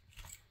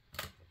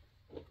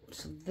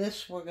 So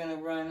this we're going to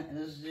run at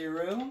a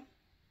 0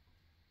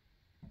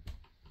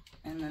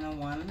 and then a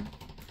 1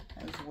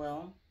 as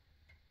well.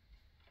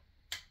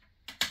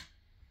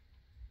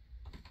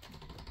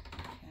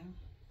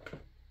 Okay.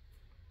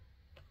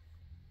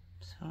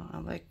 So I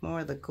like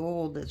more of the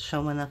gold that's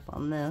showing up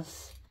on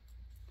this.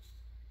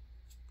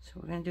 So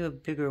we're going to do a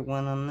bigger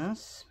one on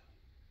this.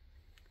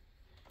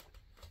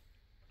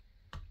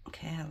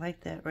 Okay, I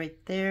like that right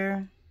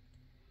there.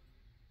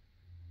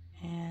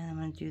 And I'm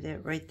going to do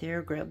that right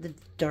there. Grab the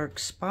dark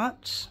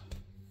spots.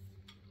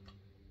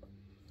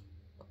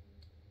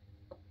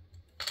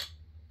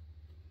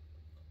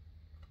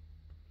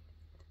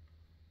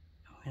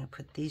 I'm going to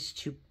put these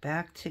two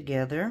back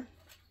together.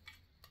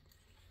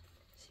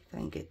 See if I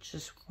can get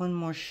just one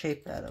more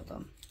shape out of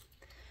them.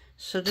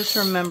 So just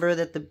remember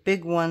that the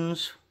big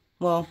ones,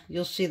 well,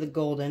 you'll see the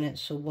gold in it,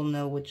 so we'll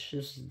know which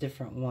is a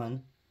different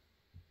one.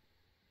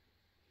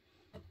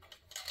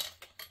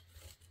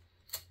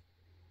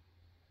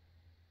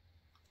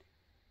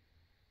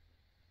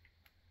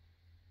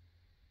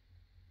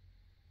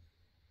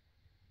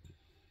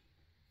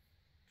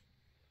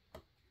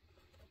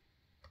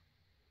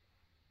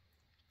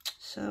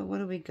 So what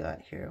do we got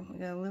here? We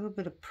got a little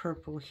bit of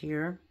purple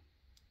here.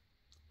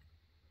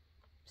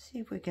 See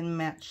if we can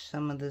match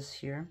some of this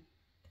here.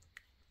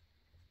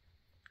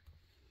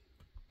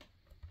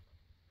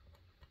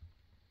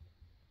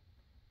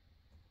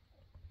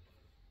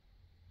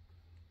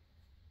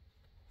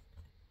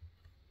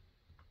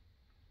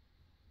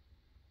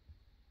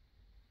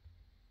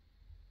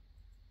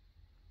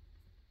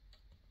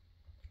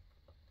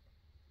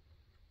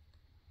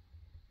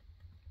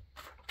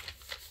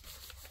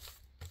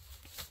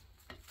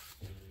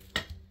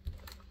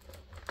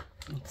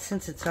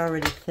 Since it's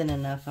already thin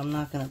enough, I'm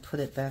not going to put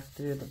it back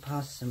through the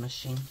pasta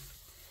machine.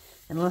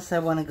 Unless I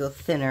want to go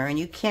thinner. And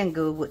you can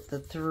go with the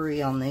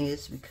 3 on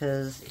these,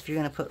 because if you're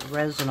going to put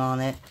resin on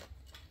it,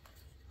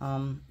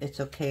 it's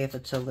okay if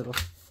it's a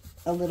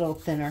little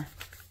thinner.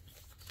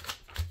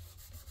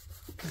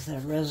 Because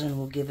that resin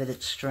will give it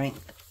its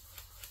strength.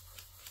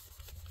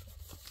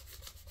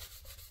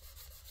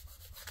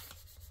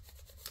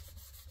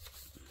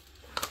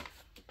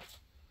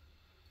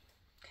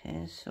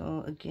 Okay,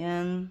 so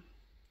again,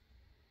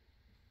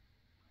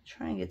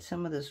 try and get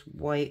some of this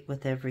white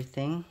with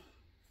everything.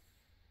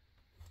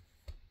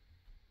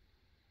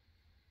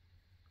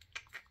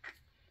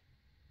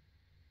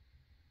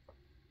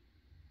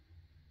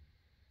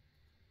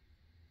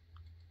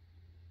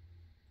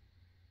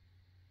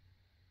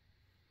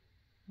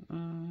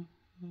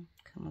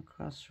 Come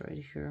across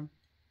right here.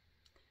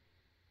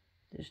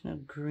 There's no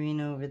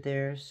green over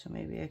there, so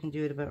maybe I can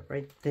do it about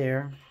right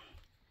there.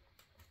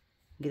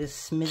 Get a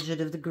smidget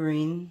of the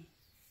green.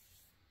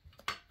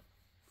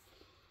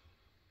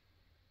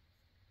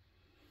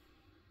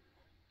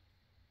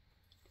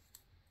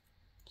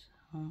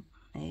 So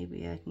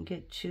maybe I can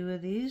get 2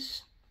 of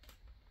these.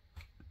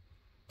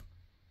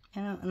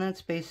 And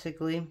that's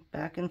basically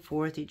back and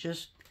forth. You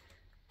just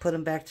put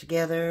them back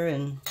together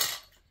and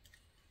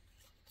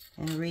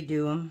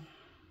redo them.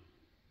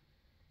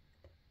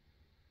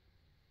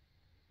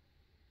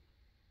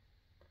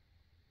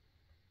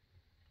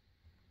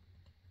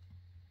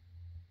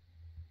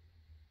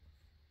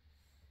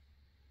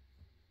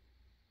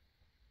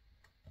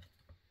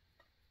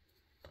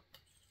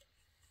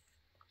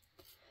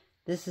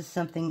 This is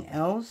something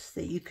else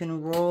that you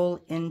can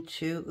roll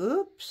into.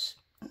 Oops,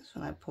 this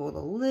one I pulled a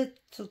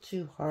little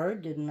too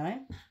hard, didn't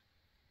I?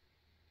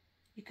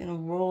 You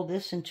can roll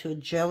this into a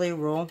jelly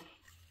roll,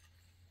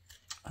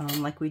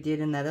 like we did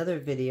in that other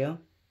video.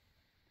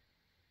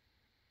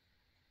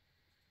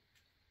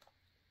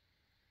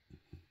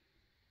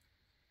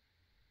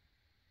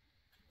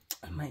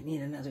 I might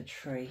need another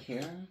tray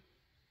here.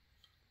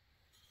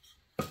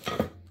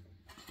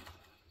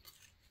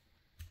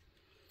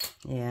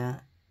 Yeah,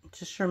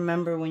 just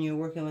remember when you're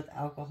working with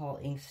alcohol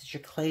inks that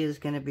your clay is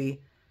going to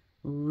be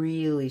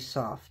really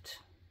soft.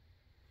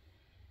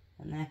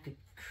 And that could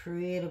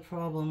create a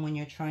problem when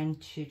you're trying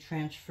to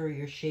transfer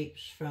your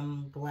shapes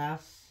from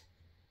glass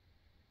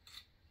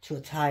to a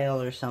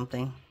tile or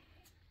something.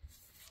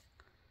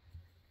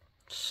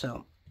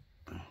 So,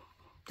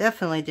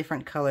 definitely a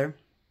different color.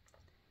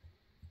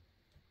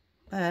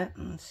 But,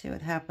 let's see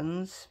what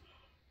happens.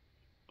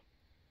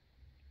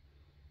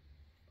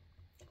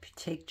 If you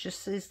take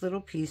just these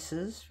little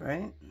pieces,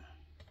 right?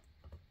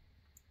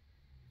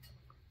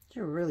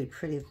 They're really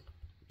pretty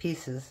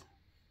pieces.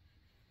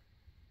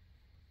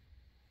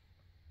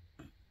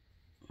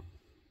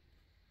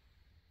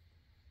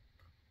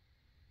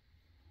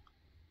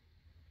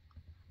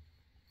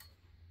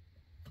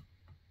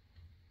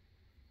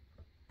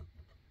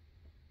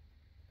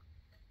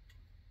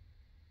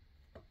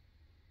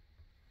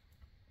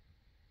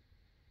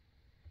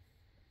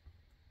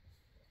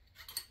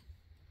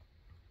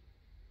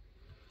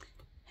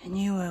 And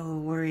you I will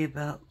worry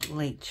about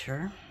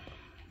later.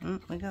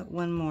 We got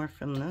one more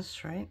from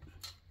this, right?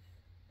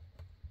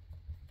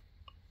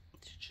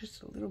 It's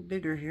just a little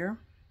bigger here.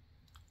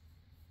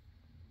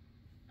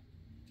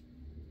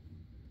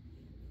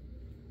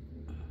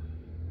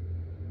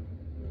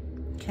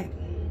 Okay.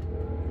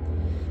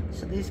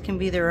 So these can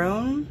be their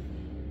own.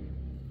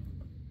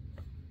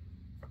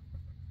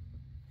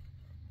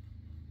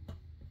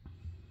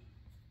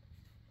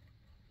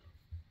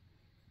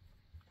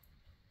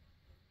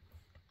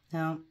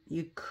 Now,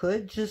 you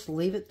could just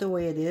leave it the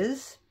way it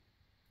is.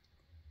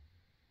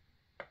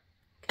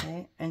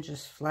 Okay, and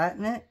just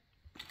flatten it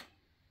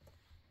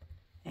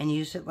and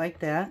use it like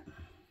that.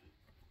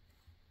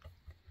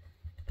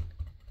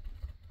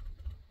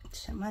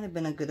 That might have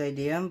been a good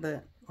idea,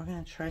 but we're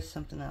going to try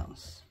something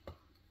else.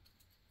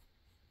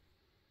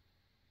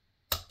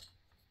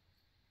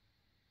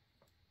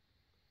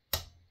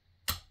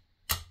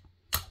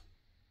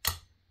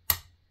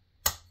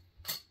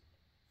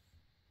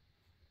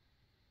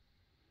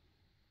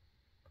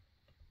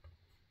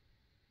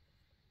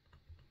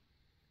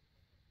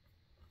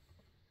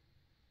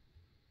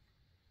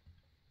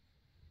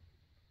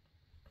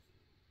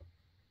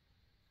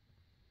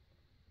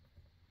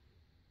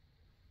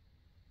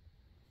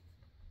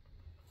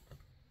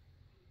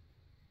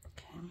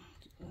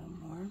 Do a little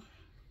more.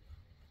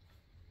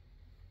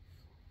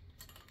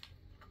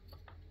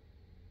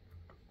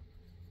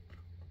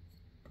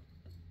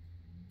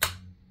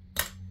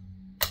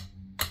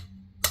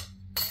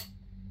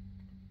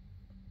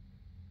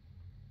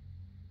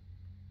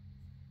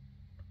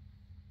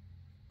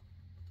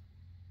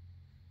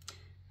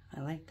 I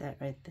like that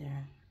right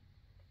there.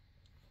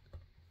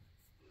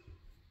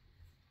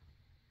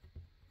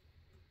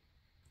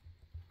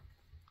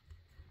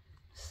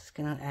 This is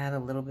going to add a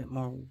little bit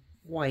more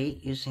white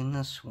using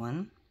this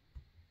one.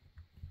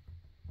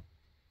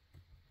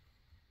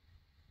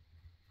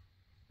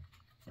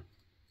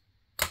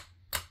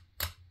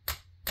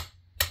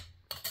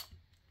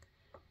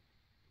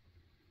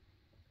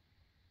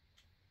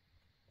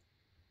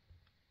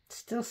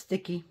 Still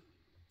sticky.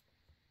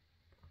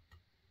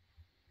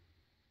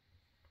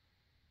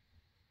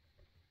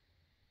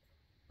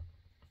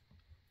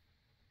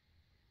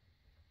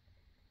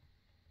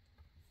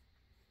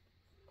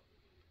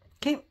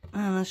 Okay,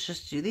 let's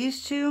just do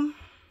these two.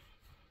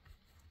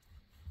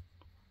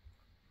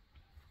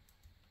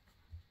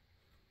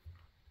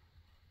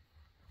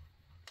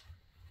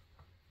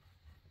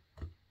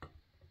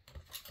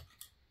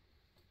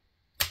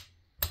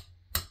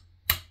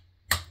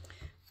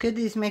 Could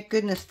these make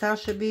good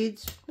nostalgia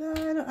beads?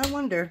 I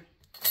wonder.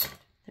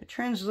 They're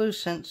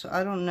translucent, so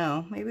I don't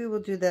know. Maybe we'll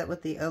do that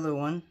with the other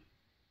one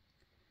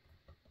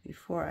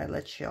before I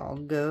let y'all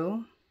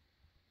go.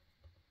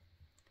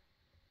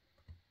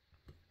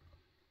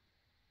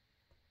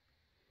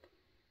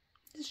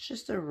 It's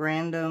just a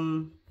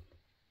random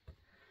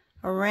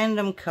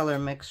color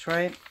mix,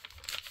 right?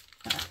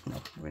 No,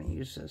 we're going to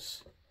use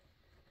this.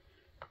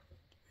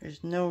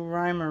 There's no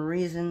rhyme or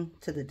reason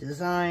to the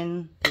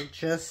design. They're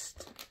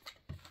just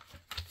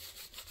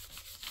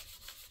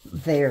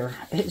there.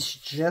 It's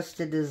just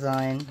a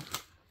design.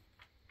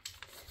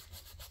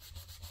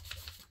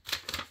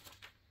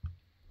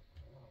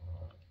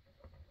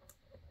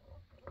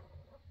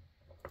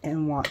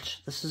 And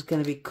watch, this is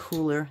going to be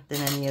cooler than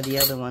any of the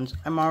other ones.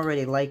 I'm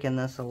already liking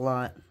this a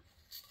lot.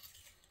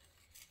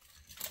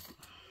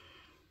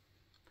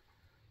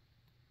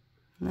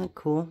 Isn't that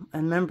cool?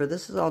 And remember,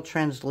 this is all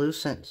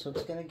translucent, so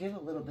it's going to give a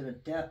little bit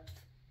of depth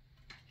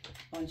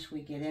once we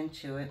get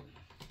into it.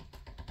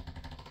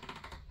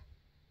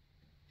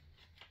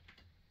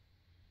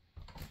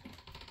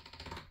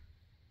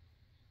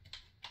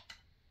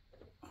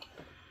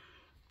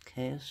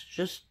 Okay, it's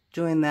just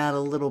doing that a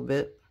little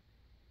bit.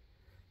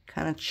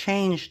 Kind of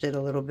changed it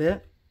a little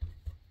bit.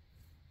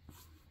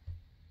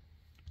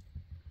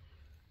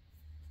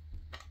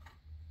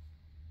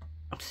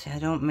 See, I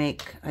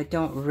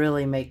don't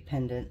really make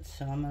pendants,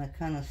 so I'm going to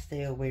kind of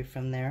stay away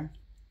from there.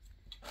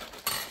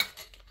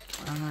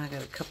 I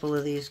got a couple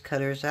of these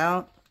cutters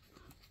out,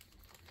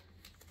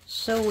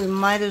 so we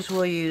might as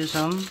well use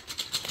them.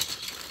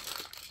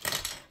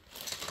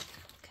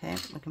 Okay,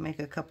 we can make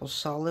a couple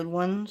solid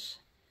ones.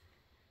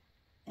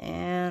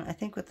 And I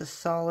think with the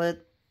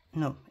solid,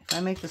 no, if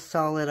I make the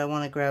solid, I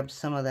want to grab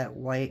some of that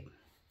white.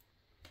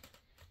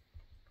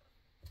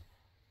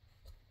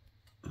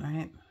 All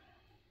right.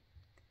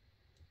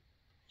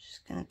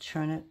 Just going to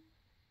turn it.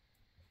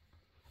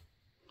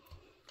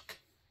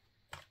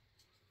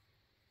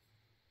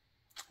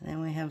 And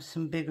then we have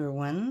some bigger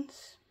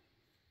ones.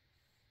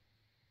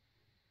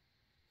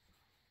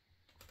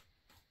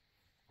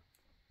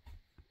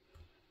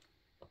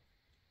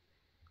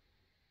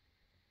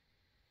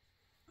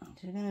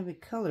 They're going to be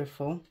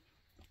colorful.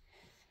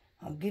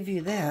 I'll give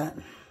you that.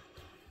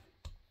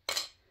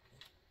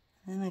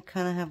 And I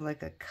kind of have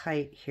like a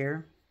kite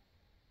here.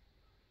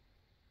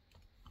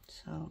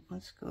 So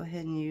let's go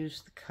ahead and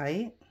use the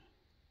kite.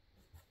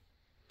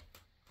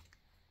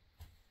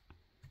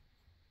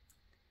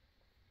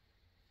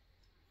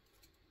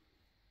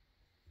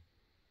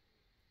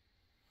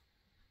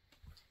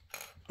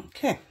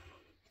 Okay.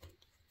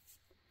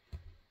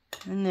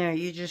 And there,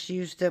 you just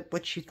used up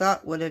what you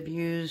thought would have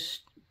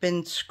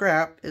been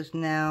scrap is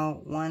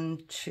now 1,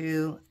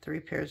 2, 3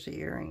 pairs of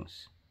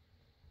earrings.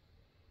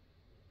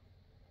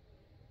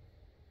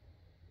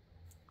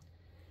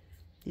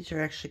 These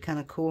are actually kind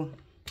of cool.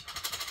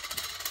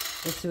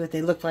 We'll see what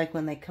they look like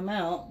when they come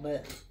out,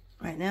 but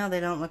right now they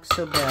don't look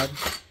so bad.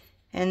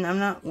 And I'm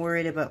not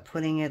worried about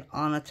putting it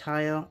on a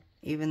tile,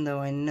 even though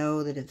I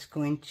know that it's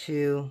going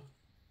to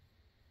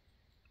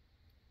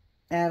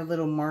add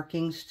little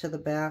markings to the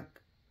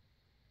back.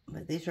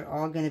 But these are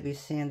all going to be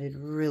sanded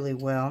really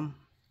well.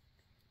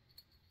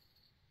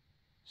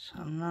 So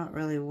I'm not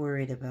really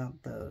worried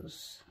about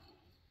those.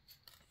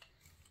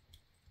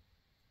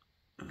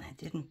 I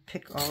didn't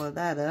pick all of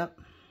that up.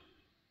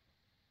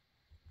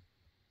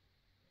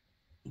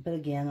 But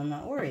again, I'm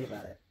not worried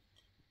about it.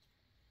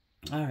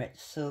 Alright,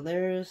 so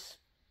there's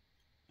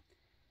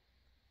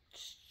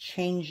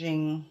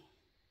changing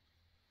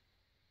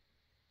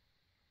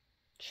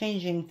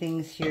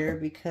things here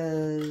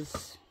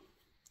because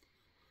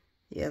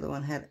the other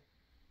one had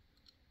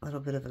a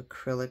little bit of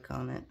acrylic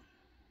on it.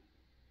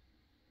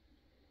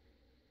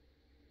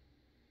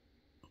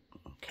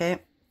 Okay,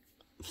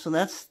 so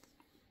that's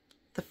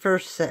the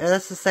first set,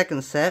 that's the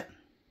second set.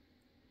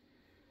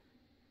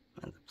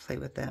 I'm going to play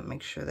with that,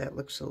 make sure that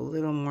looks a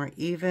little more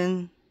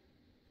even.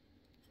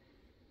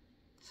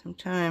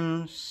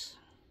 Sometimes,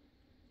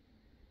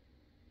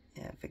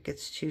 yeah, if it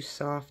gets too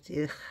soft,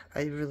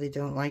 I really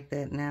don't like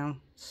that now.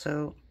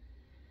 So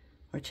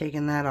we're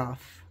taking that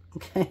off.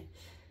 Okay,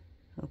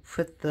 I'll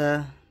put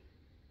the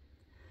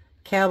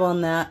cab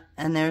on that,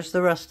 and there's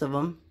the rest of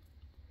them.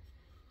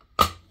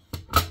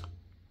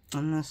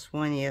 On this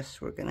one,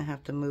 yes, we're going to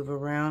have to move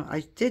around.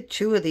 I did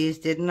 2 of these,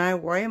 didn't I?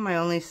 Why am I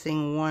only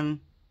seeing 1?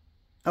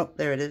 Oh,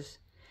 there it is.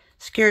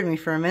 Scared me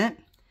for a minute.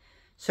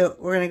 So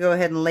we're going to go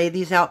ahead and lay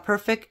these out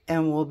perfect,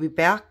 and we'll be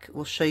back.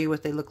 We'll show you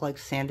what they look like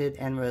sanded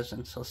and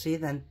resin. So see you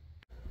then.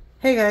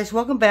 Hey guys,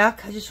 welcome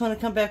back. I just want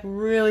to come back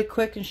really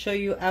quick and show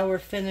you our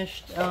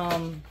finished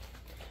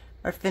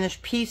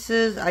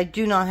pieces. I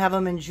do not have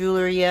them in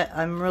jewelry yet.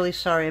 I'm really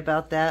sorry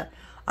about that.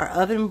 Our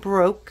oven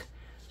broke.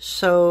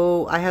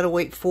 So I had to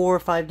wait 4 or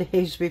 5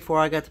 days before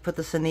I got to put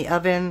this in the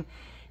oven,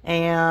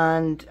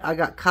 and I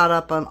got caught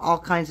up on all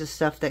kinds of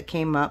stuff that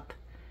came up.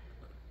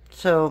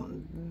 So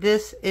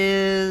this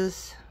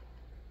is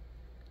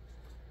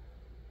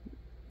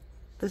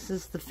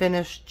the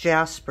finished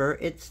Jasper.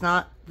 It's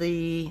not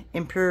the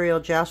Imperial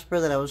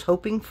Jasper that I was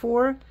hoping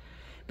for,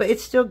 but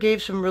it still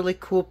gave some really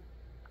cool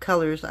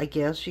colors, I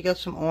guess. You got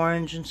some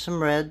orange and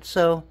some red,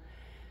 so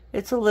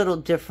it's a little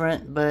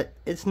different, but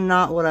it's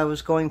not what I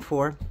was going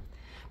for.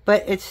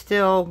 But it's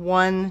still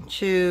 1,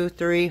 2,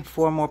 3,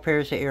 4 more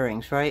pairs of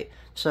earrings, right?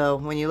 So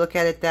when you look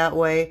at it that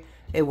way,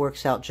 it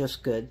works out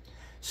just good.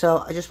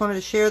 So I just wanted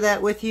to share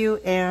that with you.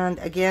 And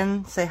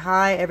again, say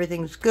hi.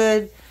 Everything's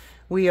good.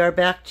 We are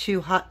back to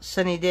hot,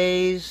 sunny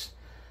days.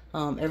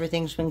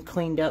 Everything's been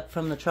cleaned up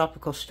from the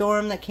tropical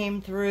storm that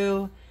came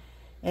through.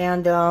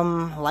 And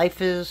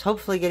life is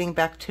hopefully getting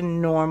back to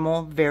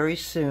normal very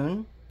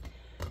soon.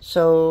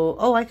 So,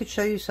 oh, I could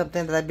show you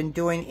something that I've been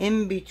doing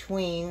in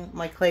between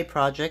my clay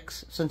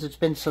projects since it's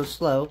been so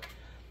slow.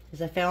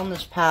 Is I found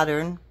this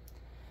pattern.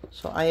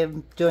 So I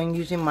am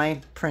using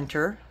my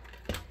printer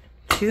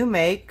to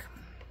make,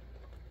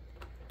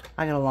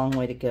 I got a long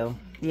way to go.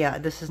 Yeah,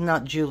 this is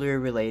not jewelry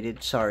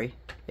related, sorry.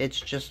 It's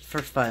just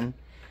for fun.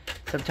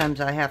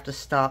 Sometimes I have to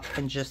stop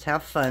and just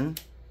have fun.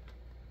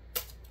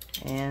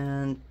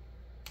 And,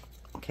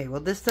 okay, well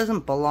this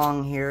doesn't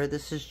belong here.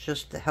 This is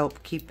just to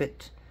help keep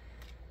it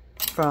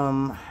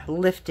from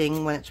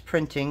lifting when it's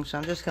printing, so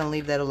I'm just going to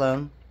leave that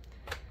alone.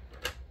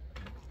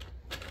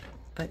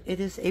 But it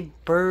is a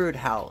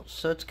birdhouse,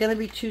 so it's going to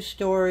be 2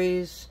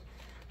 stories.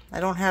 I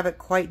don't have it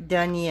quite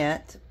done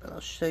yet, but I'll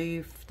show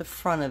you the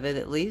front of it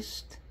at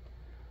least.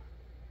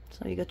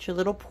 So you got your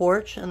little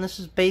porch, and this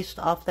is based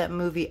off that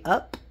movie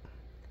Up.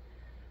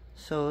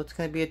 So it's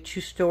going to be a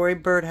 2-story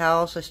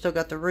birdhouse. I still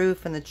got the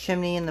roof and the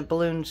chimney and the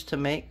balloons to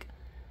make.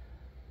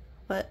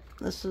 But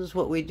this is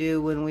what we do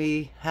when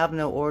we have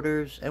no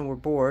orders and we're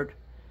bored.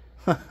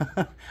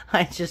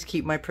 I just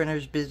keep my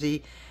printers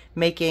busy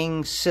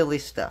making silly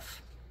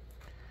stuff.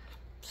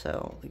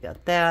 So we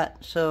got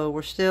that. So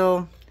we're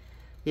still,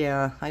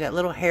 yeah, I got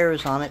little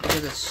hairs on it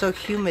because it's so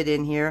humid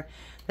in here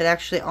that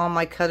actually all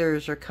my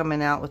cutters are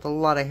coming out with a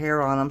lot of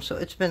hair on them. So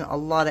it's been a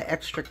lot of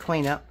extra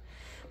cleanup.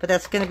 But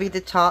that's going to be the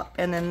top,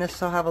 and then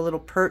this will have a little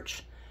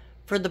perch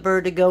for the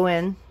bird to go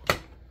in.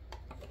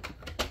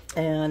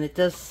 And it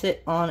does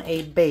sit on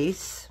a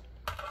base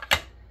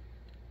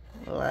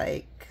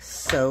like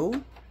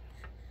so.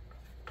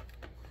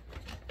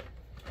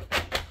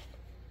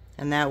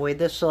 And that way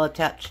this will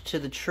attach to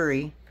the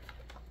tree.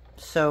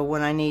 So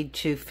when I need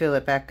to fill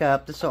it back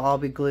up, this will all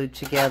be glued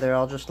together.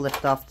 I'll just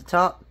lift off the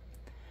top,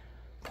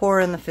 pour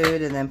in the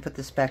food, and then put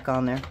this back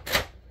on there.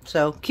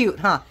 So cute,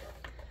 huh?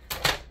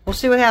 We'll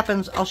see what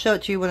happens. I'll show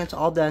it to you when it's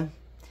all done.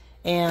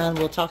 And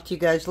we'll talk to you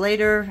guys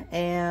later.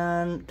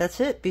 And that's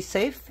it. Be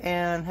safe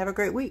and have a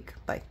great week.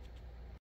 Bye.